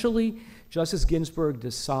 essentially, Justice Ginsburg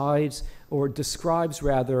describes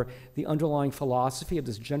the underlying philosophy of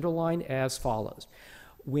this gender line as follows: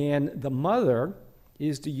 when the mother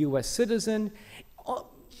is the U.S. citizen,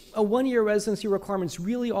 a 1-year residency requirement is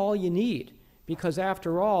really all you need. Because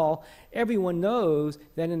after all, everyone knows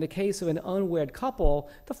that in the case of an unwed couple,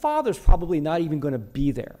 the father's probably not even going to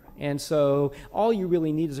be there. And so all you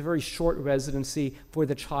really need is a very short residency for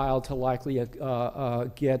the child to likely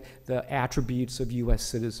get the attributes of U.S.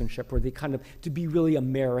 citizenship, or to be really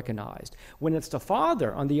Americanized. When it's the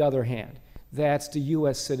father, on the other hand, that's the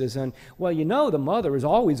U.S. citizen, well, you know the mother is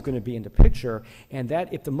always going to be in the picture, and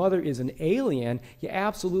that if the mother is an alien, you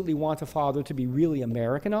absolutely want the father to be really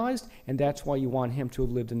Americanized, and that's why you want him to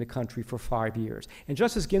have lived in the country for 5 years. And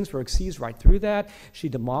Justice Ginsburg sees right through that. She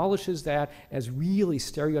demolishes that as really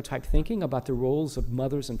stereotype thinking about the roles of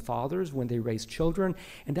mothers and fathers when they raise children,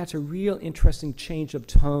 and that's a real interesting change of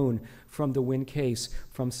tone from the Wynn case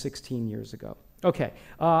from 16 years ago. Okay,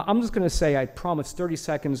 I'm just going to say, I promised 30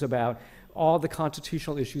 seconds about all the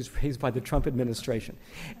constitutional issues raised by the Trump administration.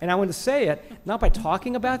 And I want to say it not by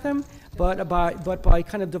talking about them, but by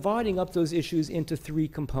kind of dividing up those issues into three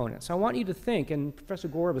components. I want you to think, and Professor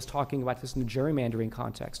Gore was talking about this in the gerrymandering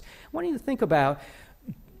context, I want you to think about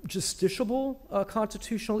justiciable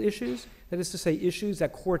constitutional issues, that is to say, issues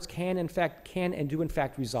that courts can and do in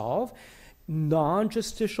fact resolve,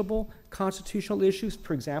 non-justiciable constitutional issues,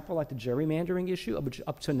 for example, like the gerrymandering issue, which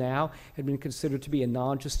up to now had been considered to be a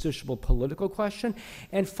non-justiciable political question,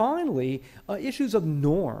 and finally, issues of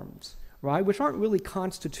norms, right, which aren't really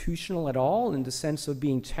constitutional at all in the sense of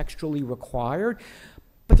being textually required,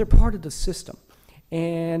 but they're part of the system.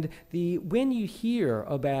 And when you hear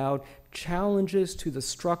about challenges to the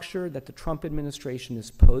structure that the Trump administration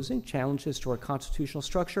is posing, challenges to our constitutional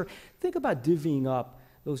structure, think about divvying up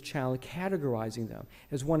those challenges, categorizing them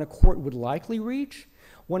as one a court would likely reach,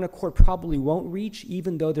 one a court probably won't reach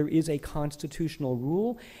even though there is a constitutional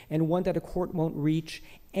rule, and one that a court won't reach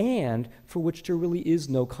and for which there really is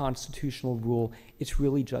no constitutional rule, it's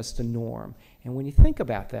really just a norm. And when you think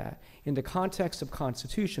about that, in the context of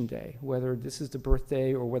Constitution Day, whether this is the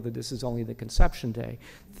birthday or whether this is only the conception day,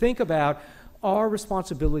 think about our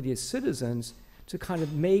responsibility as citizens to kind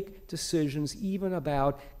of make decisions even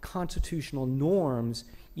about constitutional norms,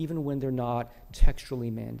 even when they're not textually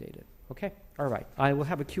mandated. Okay? All right. I will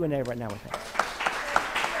have a Q&A right now with him.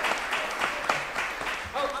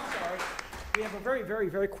 Oh, I'm sorry. We have a very, very,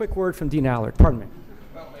 very quick word from Dean Allard. Pardon me.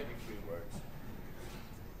 Well, maybe 3 words.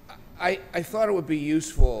 I thought it would be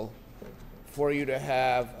useful for you to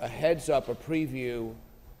have a heads up, a preview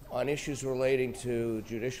on issues relating to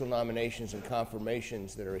judicial nominations and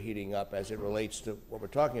confirmations that are heating up as it relates to what we're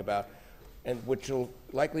talking about, and which will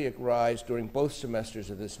likely arise during both semesters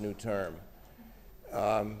of this new term.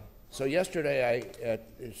 So yesterday,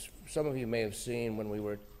 as some of you may have seen when we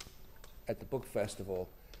were at the book festival,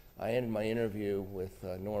 I ended my interview with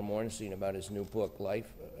Norm Ornstein about his new book,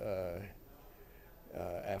 Life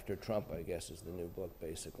After Trump, I guess is the new book,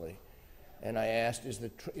 basically. And I asked,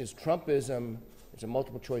 is Trumpism, it's a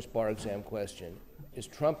multiple choice bar exam question, is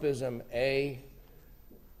Trumpism an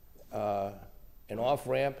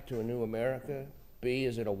off-ramp to a new America? B,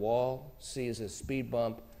 is it a wall? C, is it a speed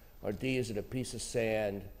bump? Or D, is it a piece of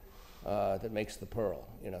sand that makes the pearl,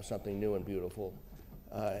 something new and beautiful?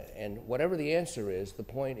 And whatever the answer is, the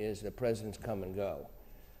point is that presidents come and go.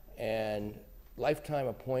 And lifetime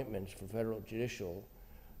appointments for federal judicial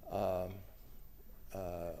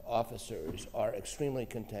officers are extremely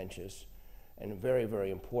contentious and very,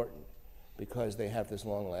 very important because they have this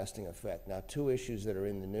long-lasting effect. Now, 2 issues that are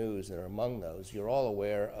in the news that are among those, you're all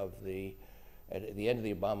aware of at the end of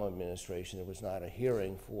the Obama administration, there was not a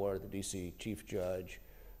hearing for the DC Chief Judge,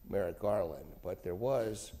 Merrick Garland, but there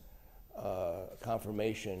was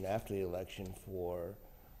confirmation after the election for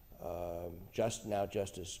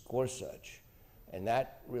Justice Gorsuch, and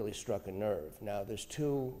that really struck a nerve. Now, there's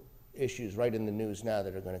 2 issues right in the news now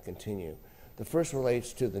that are going to continue. The first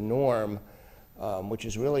relates to the norm, which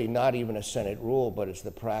is really not even a Senate rule, but it's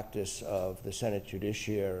the practice of the Senate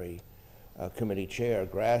Judiciary Committee Chair,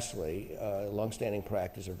 Grassley, longstanding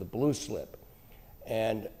practice of the blue slip.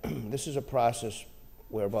 And this is a process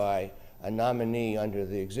whereby a nominee under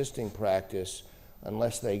the existing practice,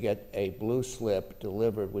 unless they get a blue slip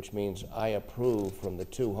delivered, which means I approve from the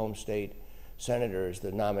 2 home state senators,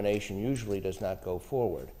 the nomination usually does not go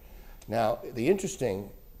forward. Now, the interesting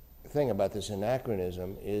thing about this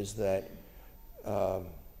anachronism is that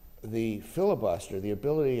the filibuster, the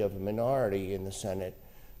ability of a minority in the Senate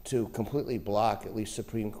to completely block at least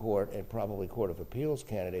Supreme Court and probably Court of Appeals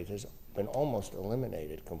candidates has been almost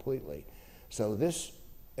eliminated completely. So this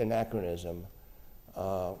anachronism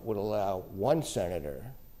would allow one senator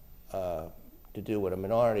to do what a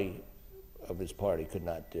minority of his party could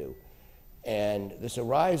not do. And this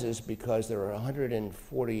arises because there are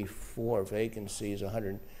 144 vacancies,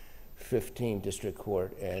 115 district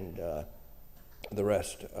court, and the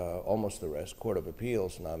rest, almost the rest, Court of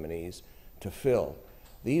Appeals nominees to fill.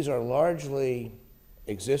 These are largely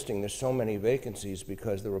existing. There's so many vacancies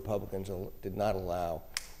because the Republicans did not allow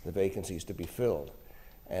the vacancies to be filled.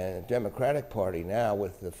 And the Democratic Party now,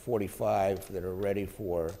 with the 45 that are ready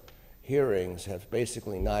for hearings, have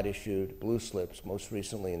basically not issued blue slips, most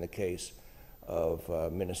recently in the case of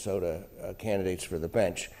Minnesota candidates for the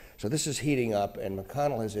bench. So this is heating up, and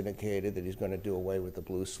McConnell has indicated that he's going to do away with the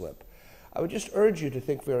blue slip. I would just urge you to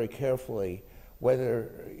think very carefully whether,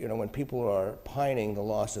 when people are pining the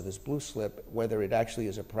loss of this blue slip, whether it actually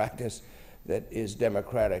is a practice that is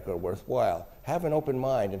democratic or worthwhile. Have an open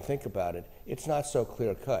mind and think about it. It's not so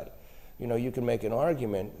clear cut. You can make an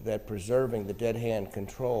argument that preserving the dead hand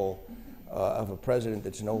control of a president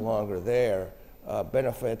that's no longer there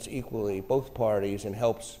benefits equally both parties and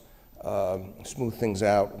helps smooth things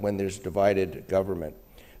out when there's divided government.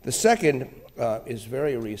 The second is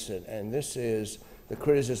very recent, and this is the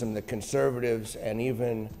criticism that conservatives and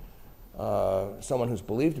even someone who's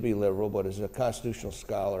believed to be liberal but is a constitutional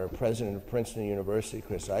scholar, president of Princeton University,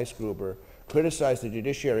 Chris Eisgruber, criticized the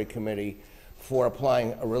Judiciary Committee for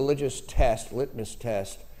applying a religious test, litmus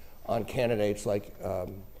test, on candidates like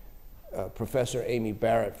Professor Amy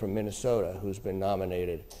Barrett from Minnesota, who's been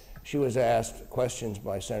nominated. She was asked questions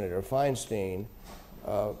by Senator Feinstein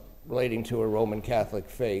relating to her Roman Catholic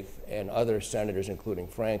faith and other senators, including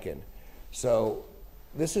Franken. So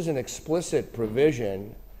this is an explicit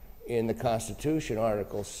provision in the Constitution,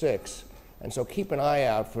 Article 6. And so keep an eye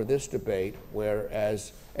out for this debate,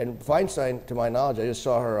 whereas, and Feinstein, to my knowledge, I just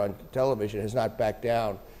saw her on television, has not backed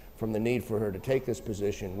down from the need for her to take this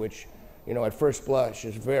position, which, you know, at first blush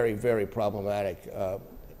is very, very problematic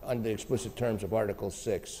under the explicit terms of Article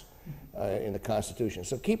 6 in the Constitution.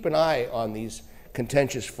 So keep an eye on these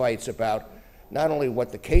contentious fights about not only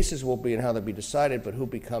what the cases will be and how they'll be decided, but who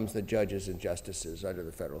becomes the judges and justices under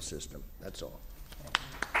the federal system. That's all.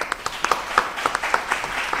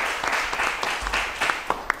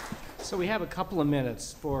 So we have a couple of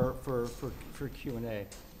minutes for Q&A.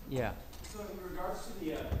 Yeah. So in regards to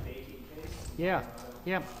the baking case, Yeah.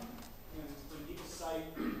 Yeah. when people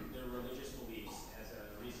cite their religious beliefs as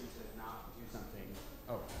a reason to not do something,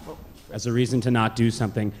 as a reason to not do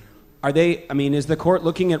something, are they? I mean, is the court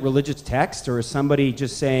looking at religious text, or is somebody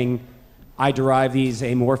just saying, "I derive these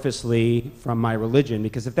amorphously from my religion"?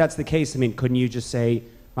 Because if that's the case, I mean, couldn't you just say,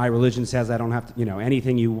 "My religion says I don't have to, you know,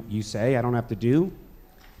 anything you say, I don't have to do"?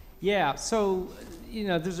 Yeah, so, you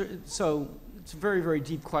know, so it's a very, very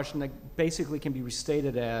deep question that basically can be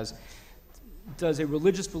restated as, does a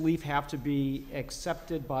religious belief have to be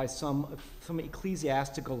accepted by some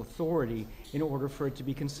ecclesiastical authority in order for it to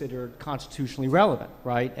be considered constitutionally relevant,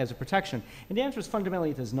 right, as a protection? And the answer is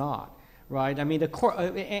fundamentally it does not, right? I mean, the court,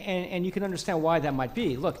 and you can understand why that might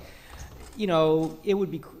be. Look, you know, it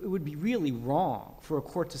would be really wrong for a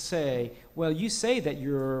court to say, well, you say that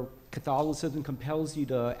your Catholicism compels you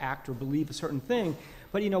to act or believe a certain thing,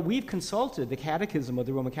 but, you know, we've consulted the Catechism of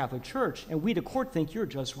the Roman Catholic Church, and we, the court, think you're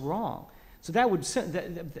just wrong. So that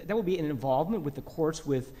would be an involvement with the courts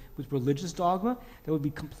with religious dogma that would be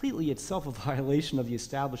completely itself a violation of the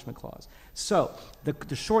Establishment Clause. So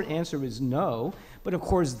the short answer is no, but of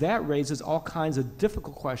course that raises all kinds of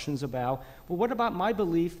difficult questions about, well, what about my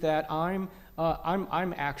belief that I'm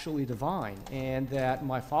actually divine and that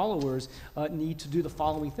my followers need to do the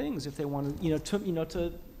following things if they want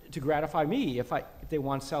to gratify me if they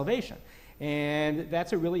want salvation. And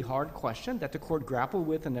that's a really hard question that the court grappled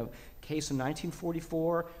with in a case in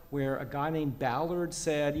 1944 where a guy named Ballard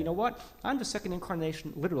said, you know what, I'm the second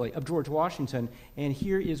incarnation, literally, of George Washington, and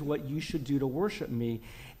here is what you should do to worship me.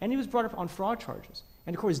 And he was brought up on fraud charges.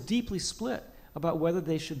 And the court is deeply split about whether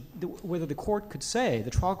the court could say, the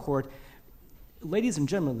trial court, ladies and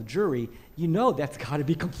gentlemen of the jury, you know that's got to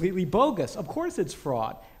be completely bogus. Of course it's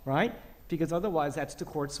fraud, right? Because otherwise that's the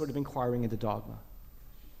court sort of inquiring into dogma.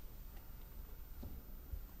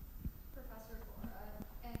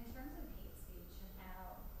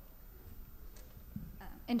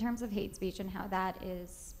 In terms of hate speech and how that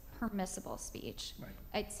is permissible speech,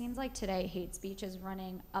 Right. It seems like today hate speech is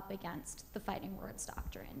running up against the fighting words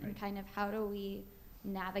doctrine. Right. And kind of how do we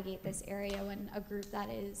navigate this area when a group that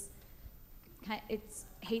is, it's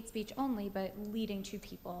hate speech only, but leading to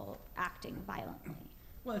people acting violently?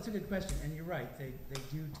 Well, it's a good question, and you're right. They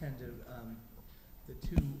do tend to, the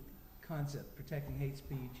two concepts, protecting hate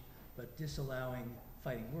speech but disallowing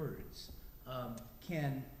fighting words,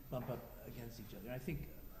 can bump up against each other. And I think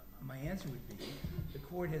my answer would be the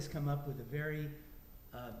court has come up with a very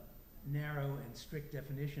narrow and strict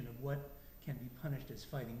definition of what can be punished as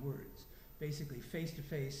fighting words. Basically,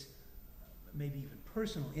 face-to-face, maybe even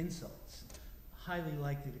personal insults, highly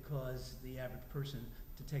likely to cause the average person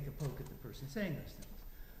to take a poke at the person saying those things.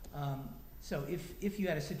 So if you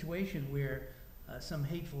had a situation where some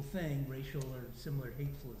hateful thing, racial or similar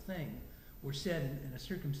hateful thing, were said in a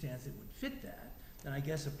circumstance that would fit that, then I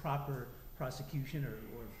guess a proper prosecution or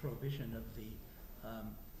prohibition of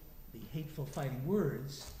the hateful fighting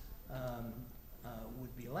words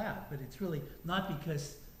would be allowed. But it's really not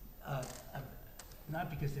because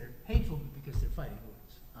they're hateful, but because they're fighting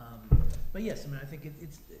words. But yes, I mean, I think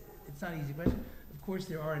it's not an easy question. Of course,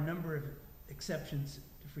 there are a number of exceptions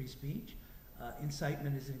to free speech.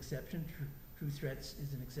 Incitement is an exception. True threats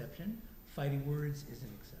is an exception. Fighting words is an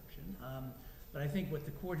exception. But I think what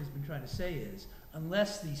the court has been trying to say is,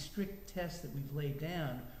 unless the strict test that we've laid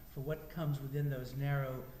down for what comes within those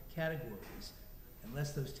narrow categories.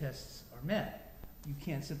 Unless those tests are met, you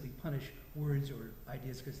can't simply punish words or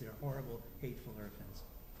ideas because they're horrible, hateful, or offensive.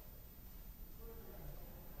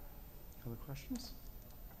 Other questions?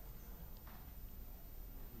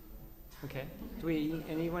 Okay. Do we,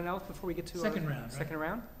 anyone else before we get to Second round, right? Second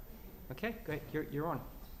round? Okay, great. You're on.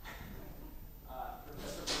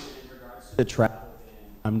 The travel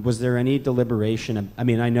ban, was there any deliberation? I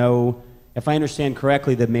mean, I know, if I understand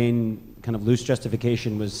correctly, the main kind of loose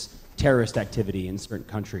justification was terrorist activity in certain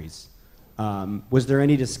countries. Was there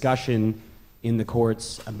any discussion in the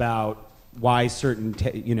courts about why certain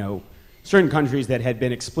countries that had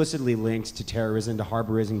been explicitly linked to terrorism, to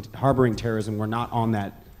harboring terrorism, were not on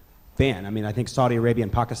that ban? I mean, I think Saudi Arabia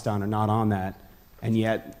and Pakistan are not on that, and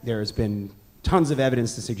yet there's been tons of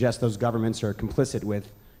evidence to suggest those governments are complicit with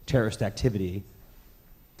terrorist activity.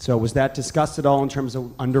 So was that discussed at all in terms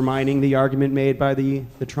of undermining the argument made by the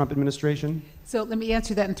Trump administration? So let me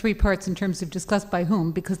answer that in three parts in terms of discussed by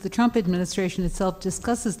whom, because the Trump administration itself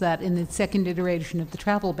discusses that in its second iteration of the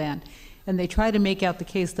travel ban. And they try to make out the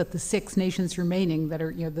case that the 6 nations remaining that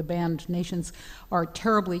are, the banned nations are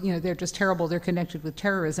terribly, they're just terrible, they're connected with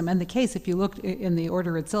terrorism. And the case, if you look in the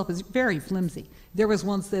order itself, is very flimsy. There was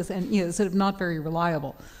once this, and sort of not very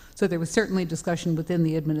reliable. So there was certainly discussion within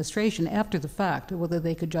the administration after the fact whether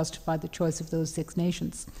they could justify the choice of those 6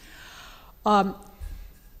 nations.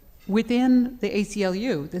 Within the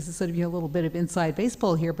ACLU, this is sort of a little bit of inside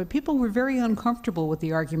baseball here, but people were very uncomfortable with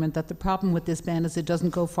the argument that the problem with this ban is it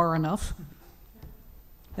doesn't go far enough.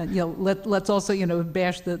 And, let's also,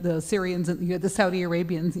 bash the Syrians and the Saudi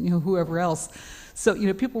Arabians, whoever else. So,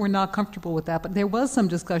 people were not comfortable with that. But there was some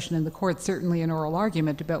discussion in the court, certainly an oral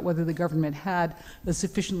argument, about whether the government had a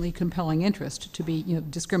sufficiently compelling interest to be,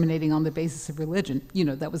 discriminating on the basis of religion.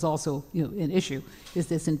 That was also, an issue. Is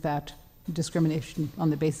this, in fact, discrimination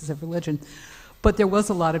on the basis of religion? But there was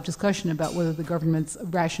a lot of discussion about whether the government's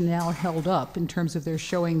rationale held up in terms of their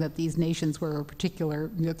showing that these nations were a particular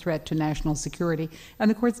threat to national security, and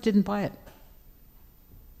the courts didn't buy it.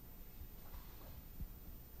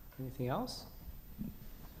 Anything else?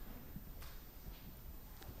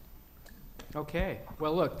 Okay.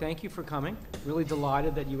 Well, look, thank you for coming. Really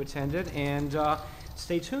delighted that you attended, and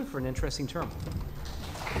stay tuned for an interesting term.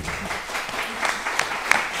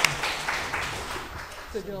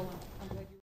 So, Jill,